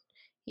Warriors.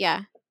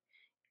 Yeah.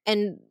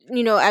 And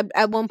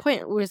at one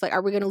point, it was like,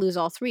 "Are we going to lose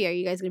all three? Are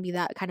you guys going to be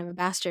that kind of a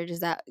bastard?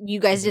 Is that you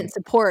guys Mhm. didn't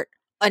support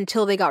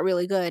until they got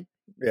really good?"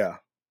 Yeah.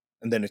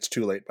 And then it's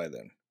too late by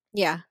then.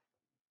 Yeah,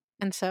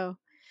 and so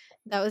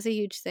that was a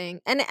huge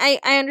thing. And I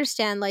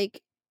understand,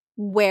 like,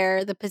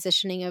 where the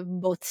positioning of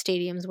both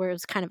stadiums, where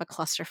it's kind of a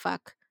clusterfuck,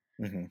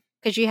 Hmm.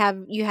 because you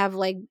have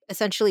like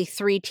essentially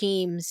three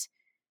teams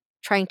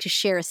trying to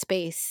share a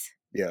space.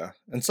 Yeah.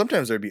 And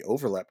sometimes there'd be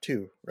overlap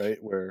too, right?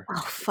 Where Oh,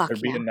 fuck there'd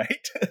be yeah, a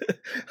night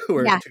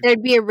where yeah. two.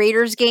 There'd be a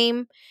Raiders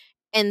game,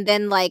 and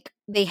then, like,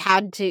 they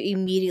had to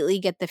immediately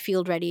get the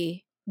field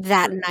ready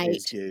that For the A's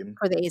night game.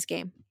 for the A's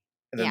game.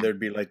 And then Yeah. there'd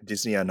be like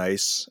Disney on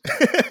Ice.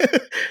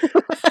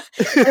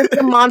 There's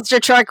the monster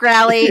truck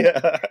rally.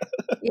 Yeah.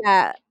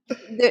 Yeah.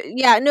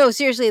 Yeah, no,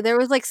 seriously, there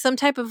was, like, some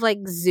type of, like,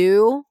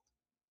 zoo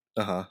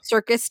Uh-huh.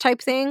 circus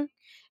type thing,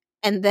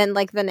 and then,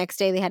 like, the next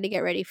day they had to get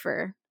ready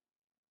for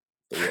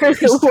The for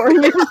the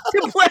Warriors. Warriors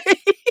to play.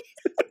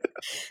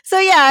 So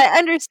yeah, I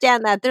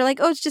understand that. They're like,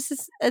 oh, it's just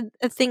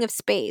a thing of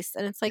space,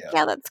 and it's like, Yeah.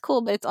 yeah, that's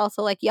cool, but it's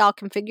also like y'all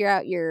can figure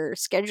out your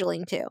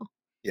scheduling too.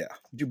 Yeah.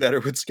 Do better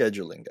with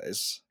scheduling,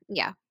 guys.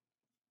 Yeah.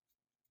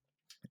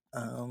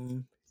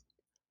 Um.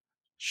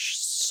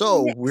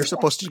 So we're Next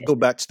supposed to question. go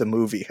back to the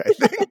movie, I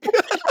think.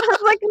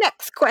 Like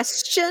next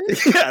question.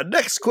 Yeah.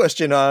 Next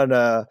question on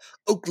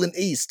Oakland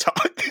A's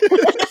talk.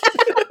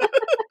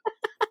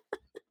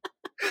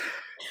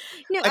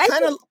 No, I I kind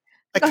think. of.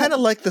 I Go kind ahead. of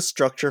like the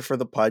structure for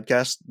the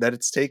podcast that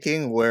it's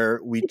taking, where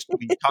we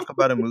talk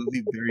about a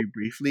movie very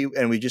briefly,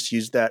 and we just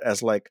use that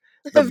as like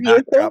the A vehicle.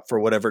 backdrop for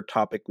whatever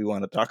topic we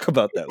want to talk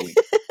about that week.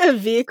 A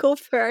vehicle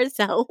for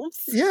ourselves.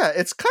 Yeah,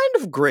 it's kind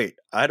of great.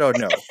 I don't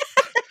know.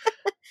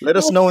 Let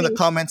us We'll know in the see.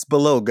 comments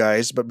below,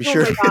 guys, but be Oh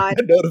sure my to hit god.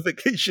 that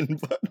notification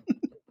button.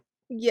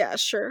 Yeah,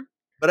 sure.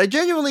 But I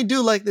genuinely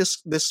do like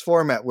this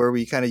format where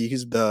we kind of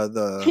use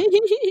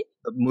the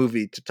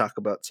movie to talk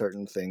about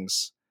certain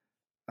things.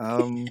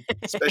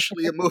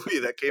 Especially a movie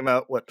that came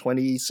out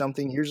 20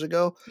 something years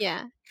ago.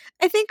 Yeah.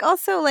 I think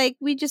also like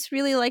we just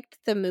really liked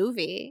the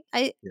movie.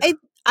 Yeah.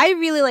 I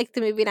really liked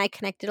the movie and I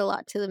connected a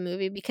lot to the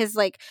movie because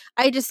like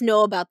I just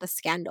know about the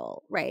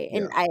scandal, right?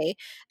 And Yeah.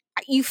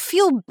 you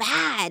feel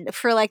bad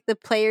for like the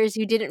players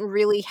who didn't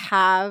really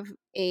have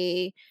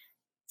a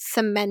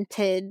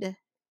cemented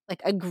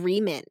like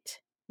agreement,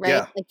 right?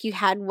 Yeah. Like you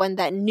had one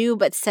that knew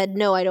but said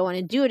no, I don't want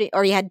to do it,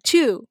 or you had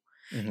two.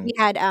 Hmm. You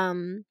had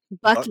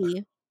Buck.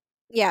 Bucky,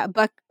 yeah,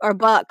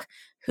 Buck,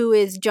 who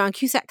is John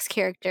Cusack's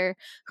character,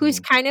 who's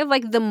Hmm. kind of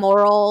like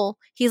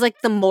he's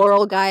like the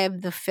moral guy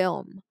of the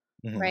film,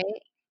 Hmm. right?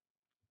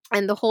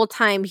 And the whole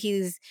time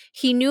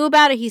he knew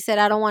about it, he said,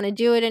 I don't want to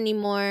do it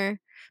anymore,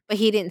 but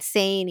he didn't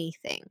say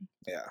anything,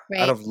 Yeah. Out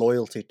right? of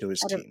loyalty to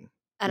his Out of team.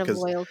 out of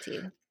Because loyalty.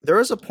 there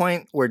was a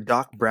point where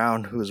Doc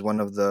Brown, who is one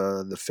of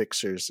the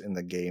fixers in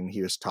the game,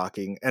 he was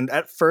talking, and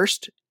at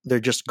first they're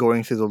just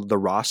going through the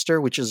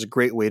roster, which is a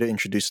great way to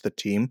introduce the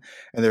team,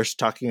 and they're just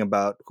talking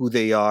about who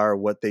they are,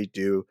 what they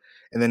do,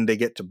 and then they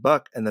get to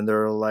Buck, and then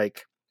they're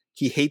like,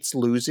 he hates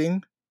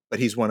losing, but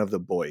he's one of the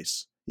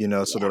boys, so they're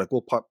Yeah. like,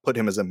 we'll put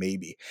him as a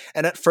maybe.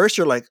 And at first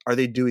you're like, are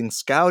they doing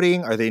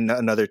scouting? Are they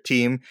another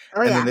team?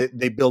 Oh And then yeah.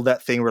 they build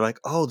that thing where like,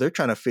 oh, they're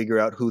trying to figure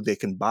out who they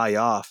can buy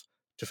off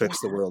to Yeah. fix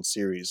the World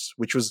Series,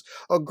 which was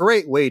a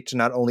great way to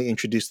not only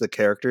introduce the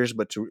characters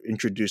but to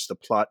introduce the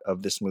plot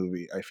of this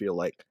movie. I feel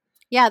like.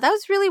 Yeah, that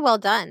was really well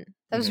done.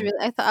 That was Hmm. really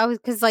I thought I was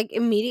because like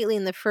immediately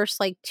in the first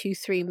like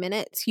 2-3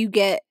 minutes you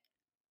get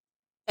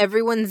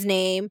everyone's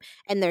name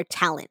and their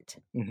talent.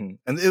 Hmm.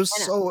 And it was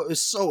I know.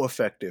 so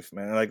effective,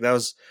 man. Like that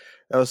was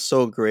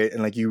so great,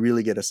 and like you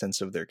really get a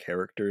sense of their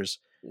characters.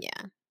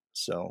 Yeah.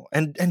 So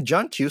and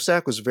John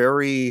Cusack was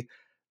very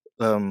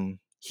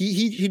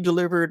he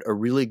delivered a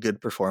really good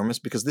performance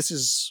because this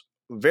is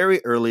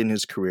very early in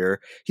his career.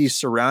 He's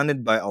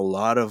surrounded by a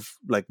lot of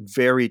like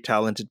very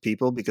talented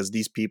people because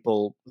these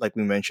people, like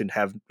we mentioned,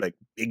 have like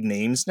big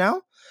names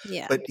now.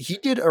 Yeah. But he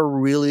did a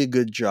really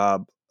good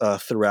job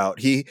throughout.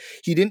 He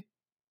didn't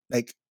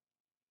like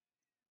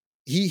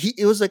he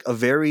it was like a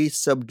very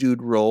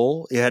subdued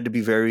role. It had to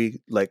be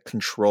very like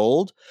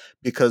controlled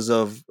because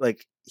of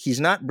like he's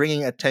not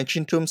bringing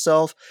attention to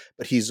himself,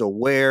 but he's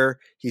aware,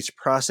 he's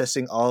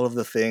processing all of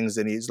the things,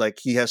 and he's like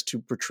he has to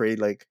portray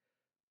like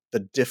the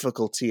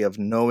difficulty of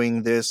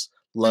knowing this,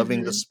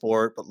 loving the Mhm.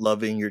 sport, but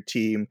loving your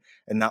team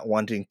and not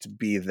wanting to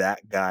be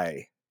that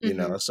guy.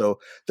 Mhm. So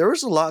there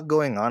was a lot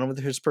going on with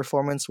his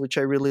performance, which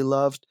I really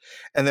loved.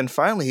 And then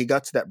finally, he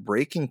got to that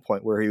breaking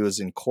point where he was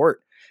in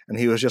court and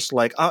he was just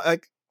like,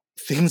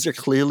 things are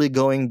clearly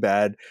going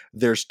bad.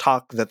 There's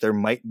talk that there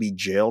might be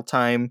jail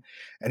time.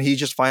 And he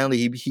just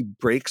finally, he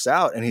breaks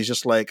out and he's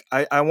just like,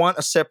 I want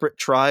a separate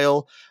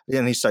trial.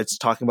 And he starts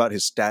talking about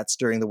his stats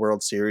during the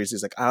World Series.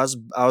 He's like, I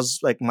was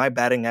like, my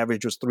batting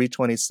average was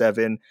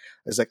 327.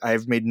 It's like,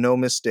 I've made no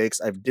mistakes.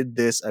 I've did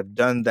this. I've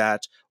done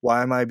that.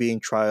 Why am I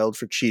being trialed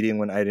for cheating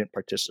when I didn't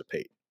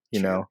participate? You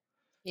True. know,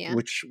 Yeah.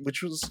 which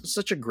was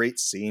such a great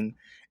scene.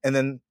 And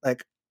then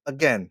like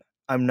again,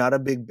 I'm not a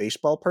big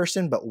baseball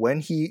person, but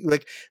when he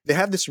like they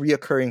have this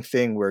reoccurring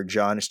thing where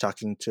John is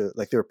talking to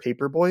like they're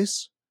paper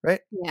boys, right?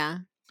 Yeah.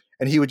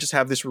 And he would just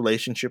have this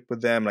relationship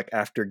with them. Like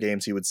after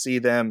games, he would see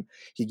them,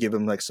 he'd give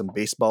them like some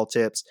baseball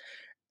tips,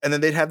 and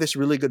then they'd have this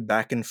really good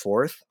back and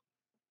forth.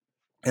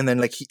 And then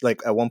like he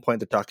like at one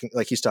point they're talking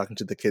like he's talking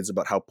to the kids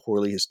about how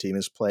poorly his team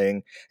is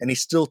playing, and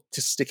he's still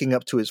sticking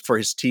up to his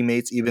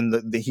teammates, even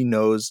though he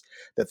knows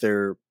that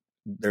they're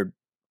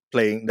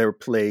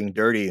playing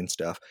dirty and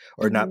stuff,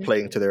 or not Mhm.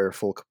 playing to their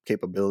full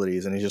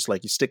capabilities. And he's just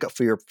like, you stick up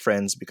for your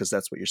friends because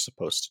that's what you're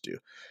supposed to do.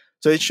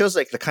 So it shows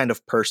like the kind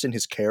of person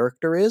his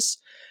character is.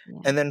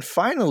 Yeah. And then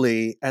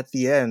finally at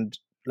the end,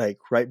 like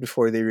right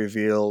before they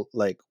reveal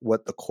like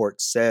what the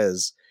court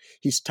says,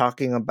 he's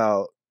talking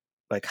about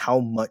like how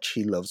much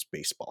he loves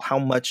baseball, how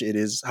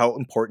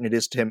important it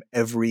is to him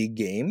every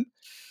game,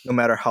 no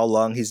matter how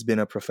long he's been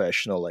a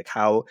professional, like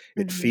how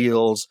it Mhm.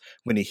 feels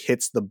when he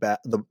hits the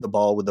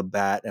ball with the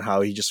bat, and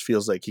how he just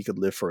feels like he could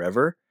live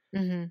forever.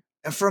 Mhm.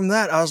 And from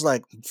that, I was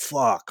like,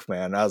 fuck,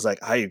 man. I was like,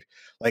 I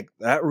like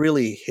that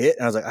really hit.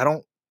 And I was like,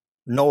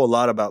 know a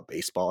lot about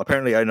baseball.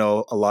 Apparently, I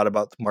know a lot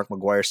about the Mark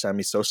McGuire,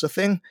 Sammy Sosa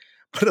thing.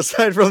 But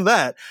aside from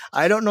that,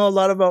 I don't know a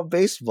lot about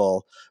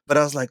baseball. But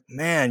I was like,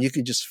 man, you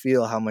could just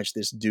feel how much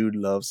this dude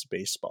loves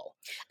baseball.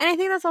 And I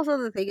think that's also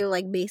the thing of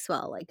like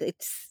baseball. Like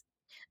it's,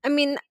 I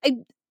mean,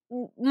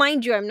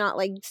 mind you, I'm not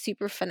like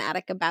super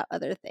fanatic about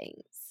other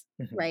things,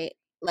 Mhm. right?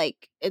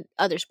 Like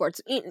other sports.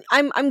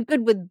 I'm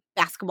good with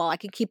basketball. I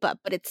can keep up,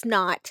 but it's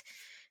not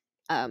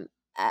um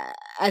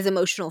as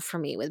emotional for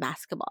me with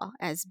basketball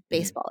as Mhm.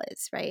 baseball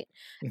is, right?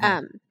 Mhm.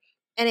 Um,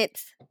 and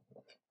it's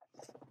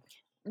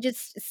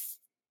just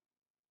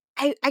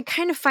I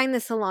kind of find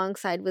this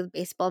alongside with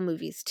baseball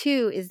movies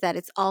too, is that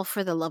it's all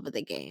for the love of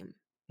the game,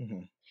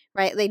 Mhm.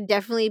 right? They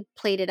definitely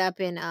played it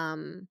up in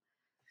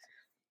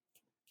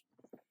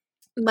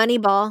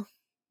Moneyball,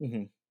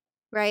 Mhm.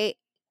 right?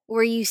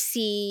 Where you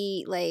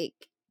see like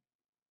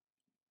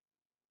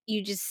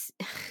you just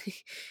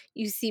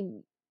you see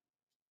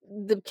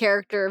the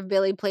character of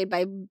Billy played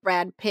by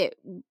Brad Pitt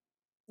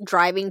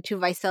driving to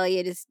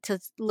Visalia to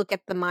look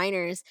at the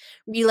minors,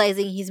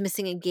 realizing he's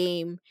missing a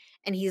game,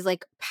 and he's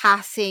like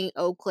passing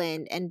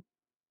Oakland and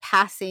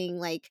passing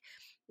like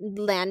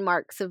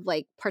landmarks of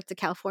like parts of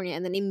California,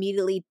 and then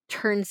immediately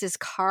turns his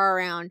car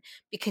around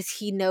because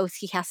he knows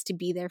he has to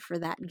be there for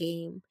that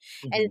game.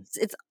 And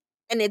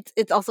Mhm.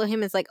 it's also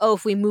him is like, oh,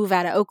 if we move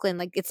out of Oakland,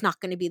 like it's not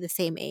going to be the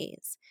same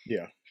A's.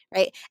 Yeah.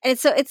 Right. And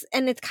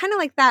it's kind of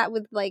like that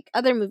with like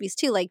other movies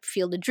too, like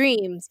Field of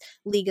Dreams,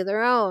 League of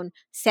Their Own,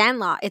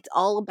 Sandlot. It's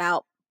all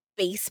about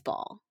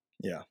baseball,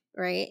 Yeah.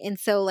 right? And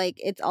so like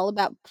it's all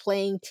about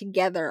playing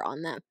together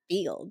on that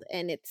field,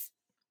 and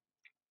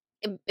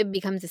it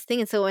becomes this thing.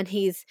 And so when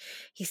he's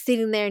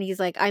sitting there and he's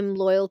like, I'm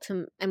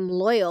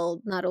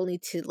loyal not only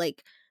to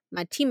like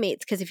my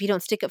teammates, because if you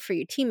don't stick up for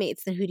your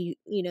teammates, then who do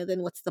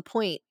then what's the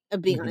point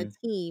of being on a Mhm.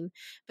 team?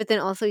 But then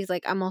also he's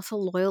like, I'm also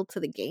loyal to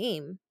the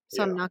game,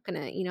 so Yeah. I'm not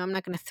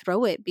gonna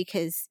throw it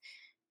because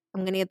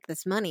I'm gonna get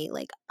this money.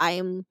 Like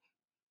I'm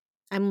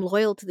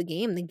loyal to the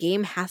game. The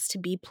game has to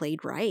be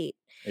played right.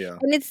 Yeah.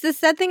 And it's the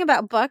sad thing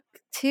about Buck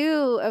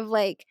too, of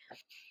like,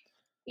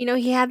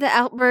 he had the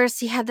outburst,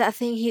 he had that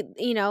thing,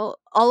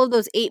 all of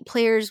those 8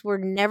 players were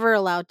never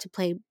allowed to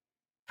play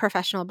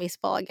professional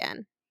baseball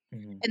again.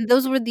 Mhm. And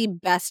those were the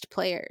best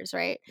players,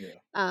 right? Yeah.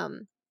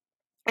 Um,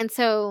 and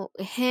so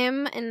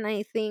him and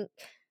I think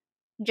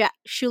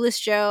Shoeless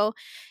Joe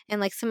and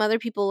like some other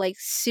people like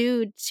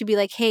sued to be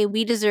like, hey,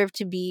 we deserve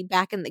to be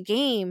back in the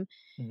game.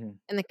 Mhm.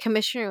 And the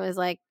commissioner was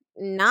like,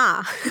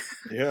 nah,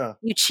 Yeah.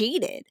 you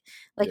cheated.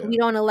 Like, Yeah. we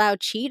don't allow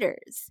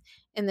cheaters.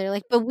 And they're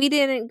like, but we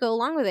didn't go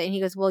along with it. And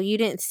he goes, well, you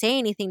didn't say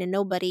anything to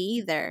nobody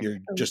either. You're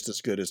just as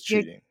good as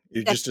You're cheating.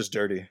 You're that's just as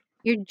dirty.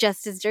 you're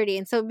just as dirty.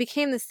 And so it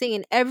became this thing.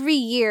 And every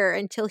year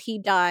until he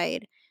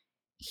died,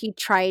 he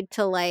tried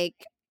to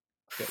like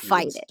Get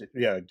fight it.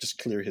 yeah, just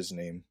clear his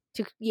name.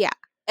 Yeah,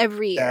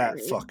 every year.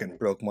 That fucking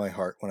broke my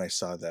heart when I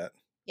saw that.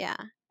 Yeah.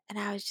 And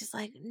I was just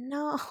like,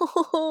 no,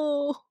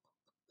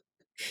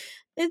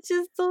 it's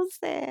just so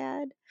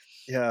sad.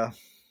 Yeah.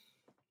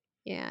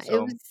 Yeah,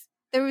 So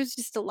there was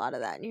just a lot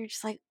of that. And you're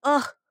just like,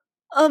 oh,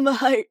 my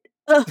heart.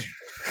 Ugh.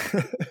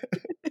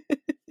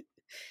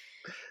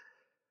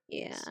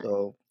 Yeah.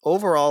 so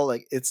overall,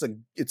 like it's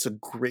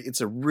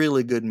a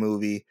really good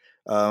movie.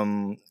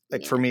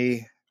 Like for Yeah.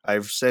 me,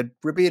 I've said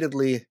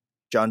repeatedly,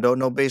 John don't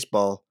know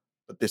baseball,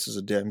 but this is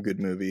a damn good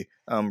movie.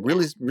 Yeah.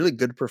 Really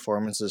good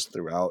performances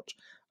throughout.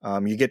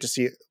 You get to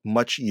see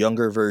much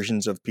younger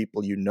versions of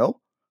people you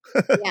know.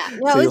 Yeah.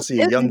 No, So you'll see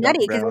a it was young Doc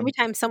nutty because every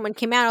Brown. time someone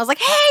came out, I was like,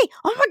 "Hey!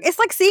 Oh my," it's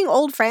like seeing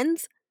old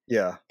friends,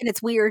 Yeah. and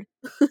it's weird.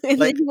 And then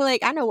Like, you're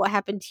like, "I know what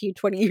happened to you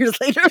 20 years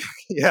later."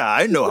 yeah,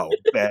 I know how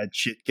bad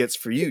shit gets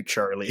for you,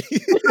 Charlie.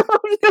 Oh,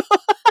 no.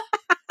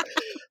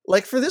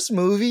 Like for this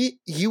movie,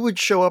 he would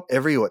show up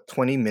every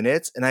 20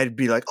 minutes and I'd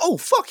be like, "Oh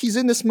fuck, he's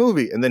in this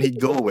movie." And then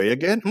he'd go away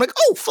again. I'm like,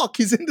 "Oh fuck,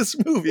 he's in this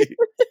movie."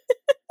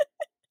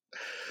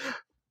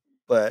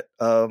 But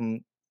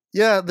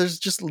yeah, there's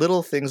just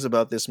little things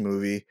about this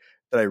movie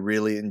that I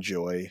really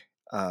enjoy.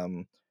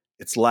 Um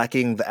it's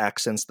lacking the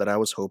accents that I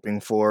was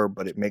hoping for,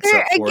 but it makes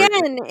There up for it.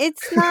 again,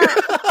 it's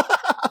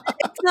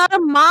not a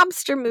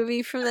mobster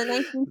movie from the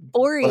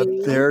But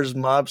 1940s. there's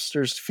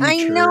mobsters I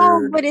know,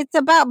 featured. but it's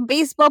about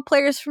baseball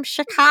players from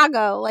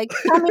Chicago. Like,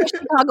 tell me a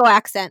Chicago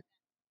accent.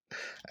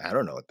 I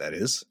don't know what that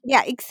is.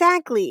 Yeah,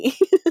 exactly.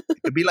 It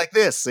could be like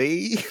this,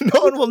 see?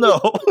 No one will know.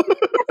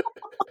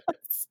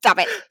 Stop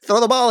it. Throw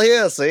the ball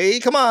here, see?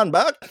 Come on,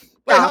 Buck.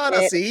 Play Stop harder,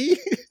 it. see?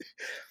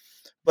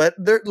 But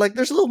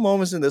there's little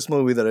moments in this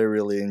movie that I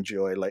really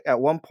enjoy. Like at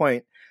one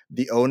point,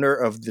 the owner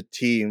of the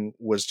team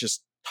was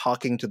just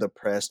talking to the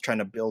press, trying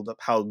to build up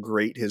how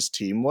great his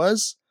team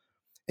was.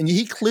 And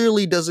he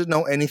clearly doesn't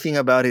know anything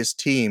about his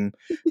team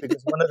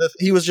because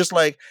he was just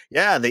like,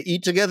 yeah, they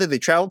eat together, they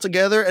travel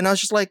together, and I was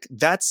just like,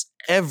 that's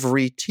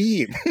every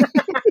team.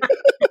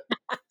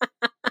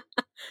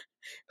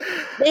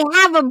 They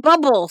have a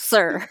bubble,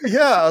 sir.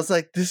 Yeah, I was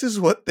like, this is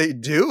what they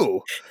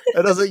do.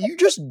 And I was like, you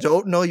just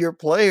don't know your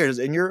players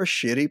and you're a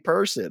shitty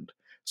person.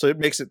 So it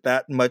makes it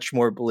that much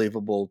more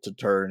believable to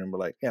turn and be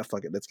like, yeah,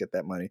 fuck it, let's get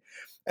that money.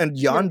 And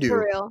No, for Yondu,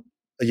 real.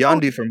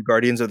 Yondu from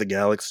Guardians of the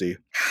Galaxy.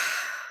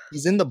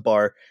 He's in the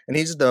bar, and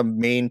he's the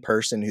main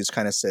person who's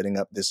kind of setting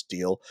up this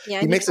deal. Yeah,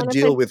 He he's makes a one of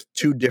deal the with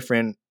two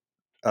different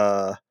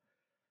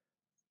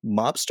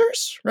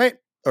mobsters, right?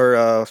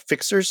 Or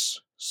fixers.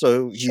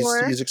 So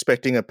sure. he's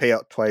expecting a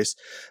payout twice.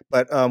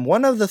 But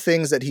one of the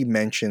things that he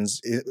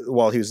mentions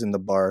while he was in the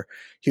bar,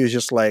 he was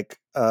just like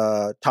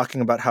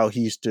talking about how he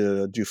used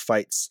to do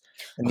fights,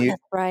 and Oh,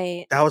 that's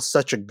right. that was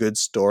such a good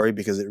story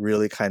because it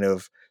really kind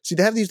of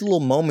they have these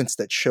little moments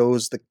that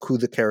shows who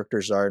the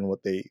characters are and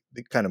what they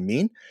kind of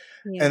mean.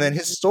 And Yeah. then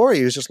his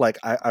story was just like,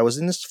 I was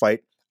in this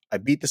fight, I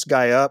beat this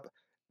guy up,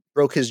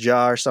 broke his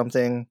jaw or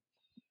something.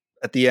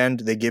 At the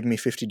end, they give me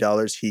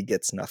 $50. He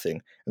gets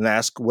nothing, and I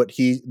ask what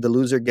the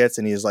loser gets,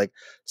 and he's like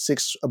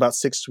about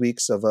 6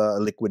 weeks of a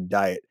liquid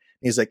diet.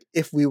 And he's like,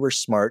 if we were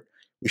smart,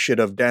 we should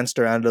have danced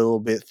around a little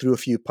bit, threw a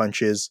few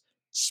punches,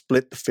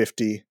 split the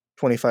 50,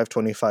 25,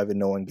 25, and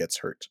no one gets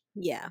hurt.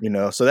 Yeah.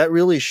 So that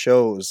really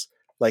shows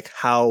like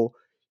how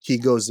he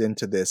goes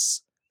into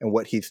this and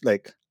what he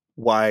like,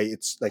 why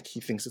it's like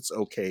he thinks it's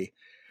okay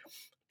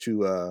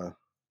to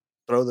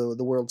throw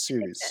the World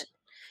Series.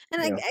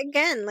 And Yeah.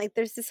 again, like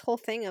there's this whole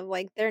thing of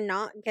like they're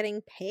not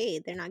getting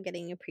paid, they're not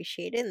getting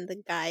appreciated, and the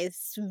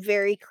guys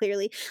very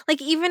clearly,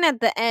 like even at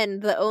the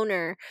end, the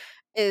owner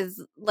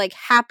is like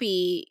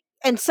happy,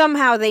 and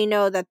somehow they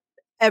know that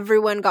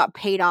everyone got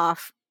paid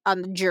off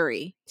on the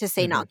jury to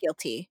say Mhm. not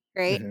guilty,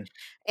 right?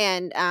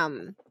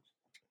 Mhm.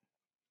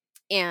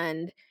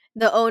 And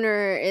the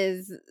owner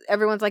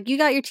everyone's like, you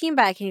got your team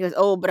back, and he goes,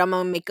 oh, but I'm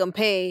gonna make them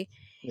pay.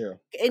 Yeah.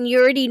 And you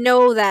already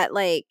know that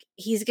like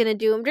he's gonna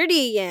do him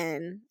dirty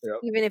again, Yep.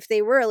 even if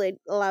they were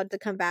allowed to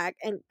come back,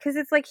 and because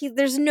it's like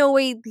there's no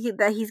way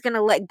that he's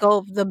gonna let go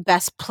of the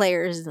best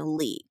players in the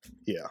league.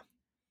 Yeah.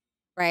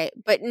 Right,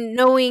 but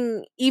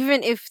knowing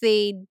even if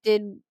they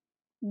did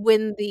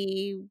win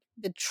the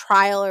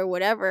trial or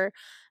whatever,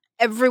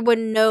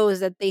 everyone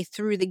knows that they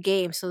threw the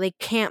game, so they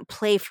can't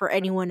play for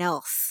anyone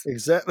else.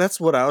 Exactly.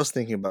 That's what I was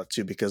thinking about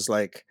too, because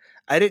like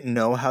I didn't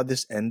know how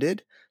this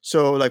ended.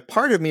 So like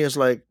part of me is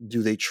like,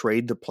 do they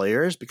trade the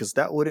players? Because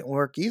that wouldn't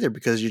work either,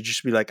 because you'd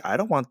just be like, I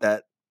don't want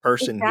that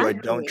person who I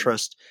don't Exactly.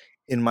 trust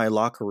in my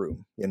locker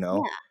room,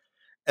 Yeah.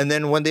 And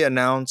then when they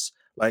announce,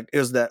 like, it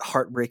was that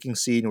heartbreaking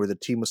scene where the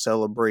team was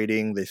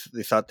celebrating, they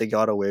thought they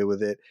got away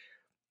with it.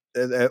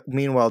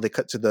 Meanwhile, they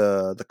cut to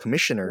the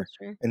commissioner,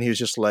 Sure. and he was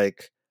just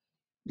like,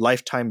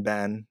 lifetime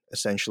ban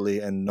essentially,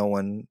 and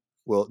none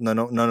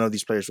of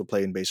these players will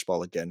play in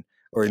baseball again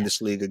or in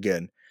this league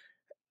again.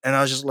 And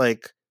I was just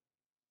like,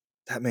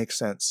 that makes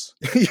sense.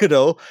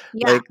 Yeah.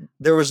 Like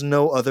there was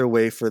no other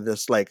way for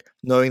this, like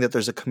knowing that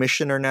there's a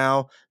commissioner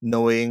now,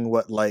 knowing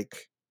what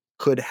like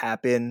could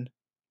happen,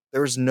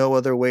 there was no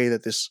other way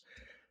that this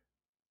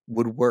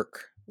would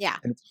work. Yeah.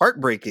 And it's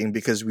heartbreaking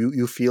because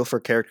you feel for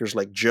characters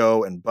like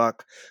Joe and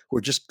Buck, who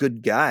are just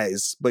good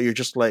guys, but you're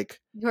just like,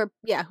 who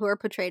are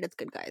portrayed as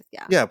good guys.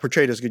 yeah,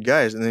 portrayed as good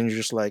guys, and then you're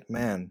just like,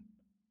 man,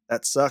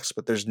 that sucks,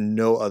 but there's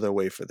no other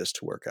way for this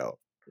to work out.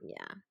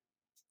 Yeah.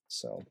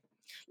 So,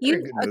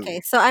 very good movie.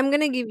 Okay, so I'm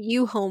gonna give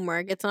you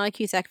homework. It's not a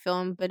Cusack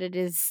film, but it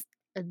is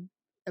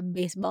a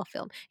baseball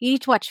film. You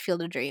need to watch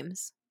Field of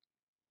Dreams.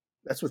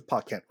 That's with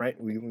Pa Kent, right?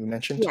 We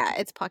mentioned. Yeah,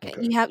 it's pocket.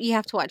 Okay. You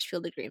have to watch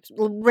Field of Dreams.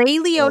 Well, Ray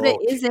Liotta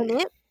is in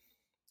Okay. it.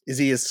 Is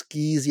he as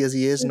skeezy as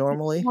he is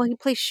normally? Well, he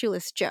plays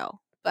Shoeless Joe,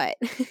 but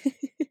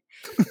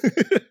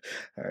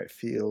All right,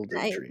 Field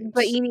of Dreams.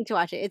 but you need to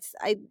watch it.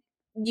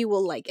 You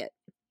will like it.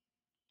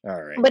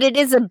 All right. But it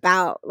is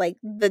about like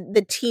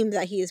the team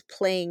that he is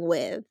playing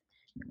with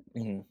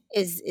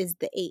is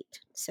the 8.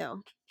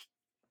 So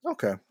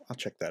okay, I'll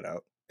check that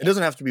out. It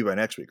doesn't have to be by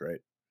next week,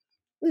 right?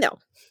 No,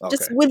 okay.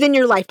 Just within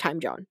your lifetime,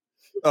 John.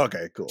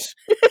 Okay, cool.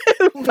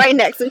 By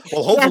next week.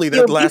 Well, hopefully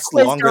that lasts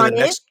longer than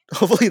next.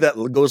 Hopefully that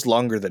goes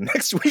longer than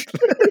next week.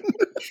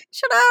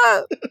 Shut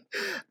up.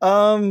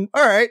 All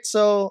right,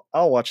 so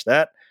I'll watch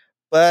that.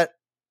 But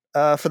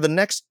for the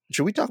next,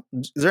 should we talk?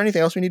 Is there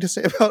anything else we need to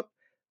say about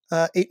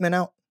 8 Men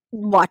Out?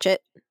 Watch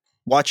it.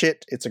 Watch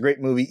it. It's a great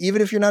movie,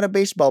 even if you're not a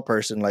baseball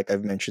person, like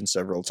I've mentioned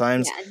several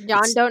times. Yeah,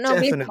 John don't know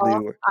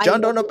baseball.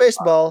 John don't know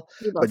baseball,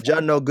 but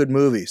John know good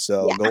movies.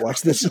 So go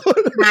watch this one.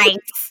 Nice.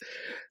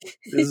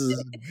 This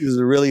is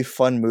a really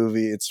fun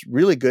movie. It's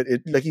really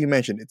good. Like you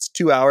mentioned, it's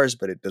 2 hours,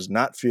 but it does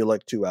not feel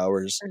like 2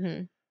 hours.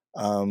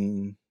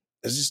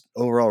 It's just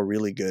overall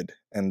really good,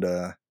 and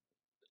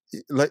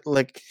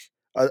like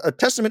a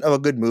testament of a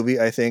good movie.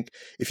 I think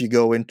if you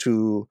go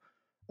into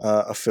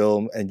a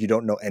film and you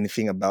don't know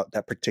anything about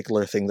that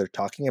particular thing they're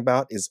talking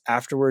about, is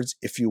afterwards,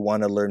 if you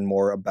want to learn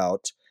more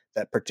about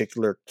that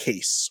particular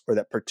case or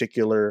that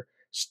particular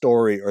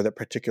story or that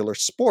particular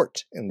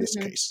sport in this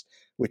case,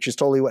 which is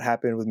totally what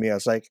happened with me. I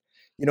was like,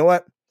 you know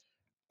what?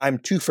 I'm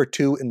 2 for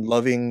 2 in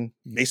loving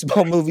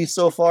baseball movies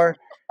so far.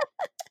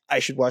 I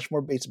should watch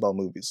more baseball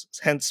movies.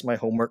 Hence my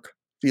homework,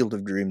 Field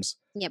of Dreams.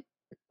 Yep.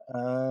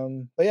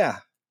 But yeah,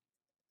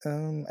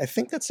 I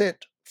think that's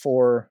it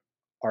for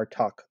our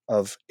talk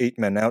of 8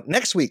 Men Out.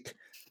 Next week,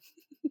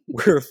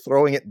 we're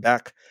throwing it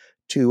back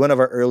to one of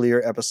our earlier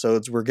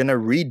episodes. We're going to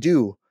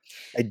redo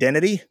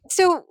Identity?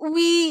 So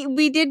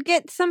we did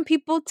get some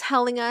people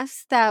telling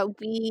us that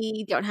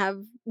we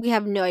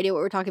have no idea what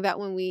we're talking about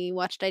when we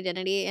watched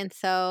Identity, and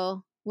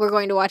so we're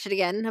going to watch it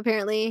again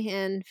apparently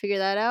and figure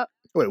that out.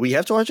 Wait, we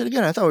have to watch it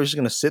again? I thought we were just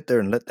going to sit there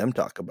and let them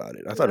talk about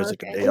it. I thought it was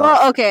like a day off.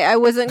 Well, okay, I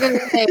wasn't going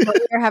to say, but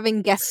we're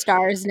having guest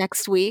stars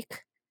next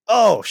week.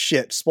 Oh,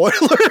 shit.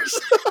 Spoilers.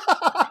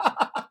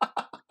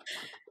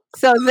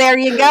 So there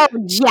you go,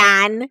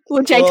 John.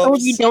 Which I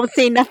told you, don't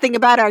say nothing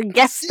about our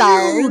guest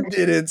stars. You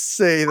didn't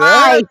say that.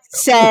 I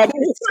said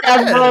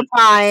several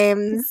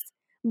times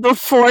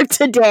before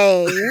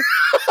today.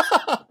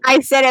 I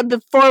said it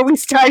before we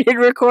started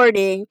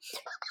recording.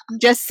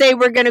 Just say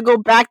we're going to go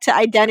back to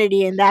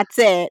Identity and that's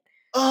it.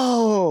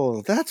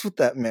 Oh, that's what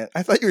that meant.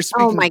 I thought you were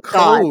speaking Oh my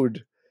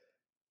code.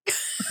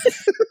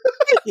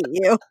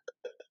 You.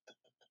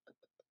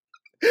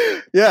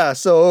 Yeah,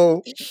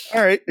 so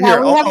all right.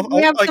 Yeah, Here,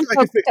 we have some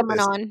folks coming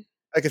this. on.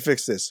 I can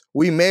fix this.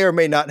 We may or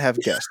may not have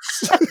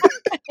guests.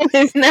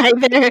 It's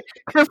neither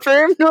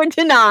confirm nor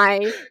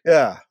deny.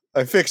 Yeah,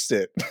 I fixed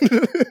it.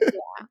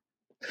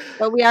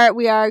 But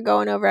we are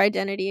going over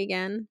Identity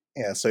again.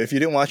 Yeah, so if you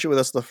didn't watch it with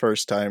us the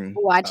first time,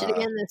 Watch it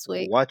again this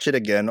week. Watch it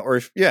again,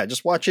 or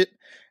just watch it,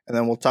 and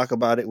then we'll talk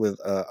about it with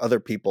other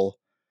people.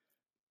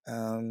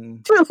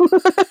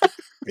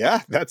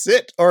 Yeah, that's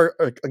it. Or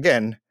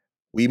again,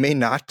 we may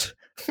not.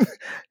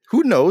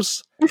 Who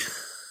knows?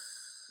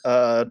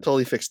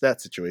 Totally fixed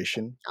that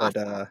situation.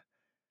 Awesome. But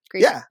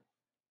Great. yeah,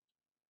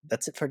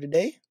 that's it for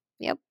today.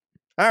 Yep.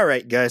 All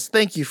right, guys.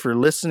 Thank you for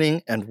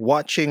listening and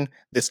watching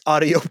this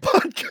audio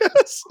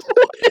podcast.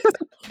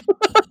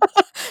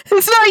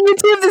 It's not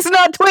YouTube. This is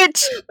not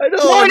Twitch. I know.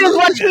 No one is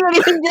watching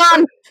anything,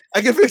 John.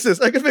 I can fix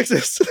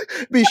this.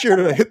 Be sure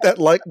to hit that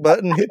like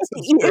button, hit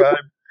subscribe.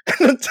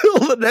 And until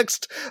the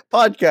next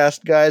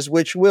podcast, guys,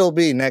 which will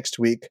be next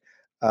week.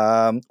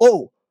 I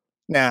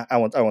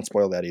won't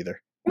spoil that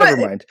either. Never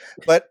mind.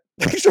 But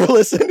thanks for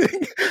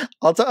listening.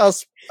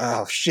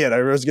 Oh shit!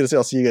 I was gonna say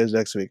I'll see you guys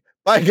next week.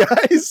 Bye,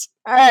 guys.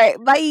 All right.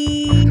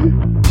 Bye.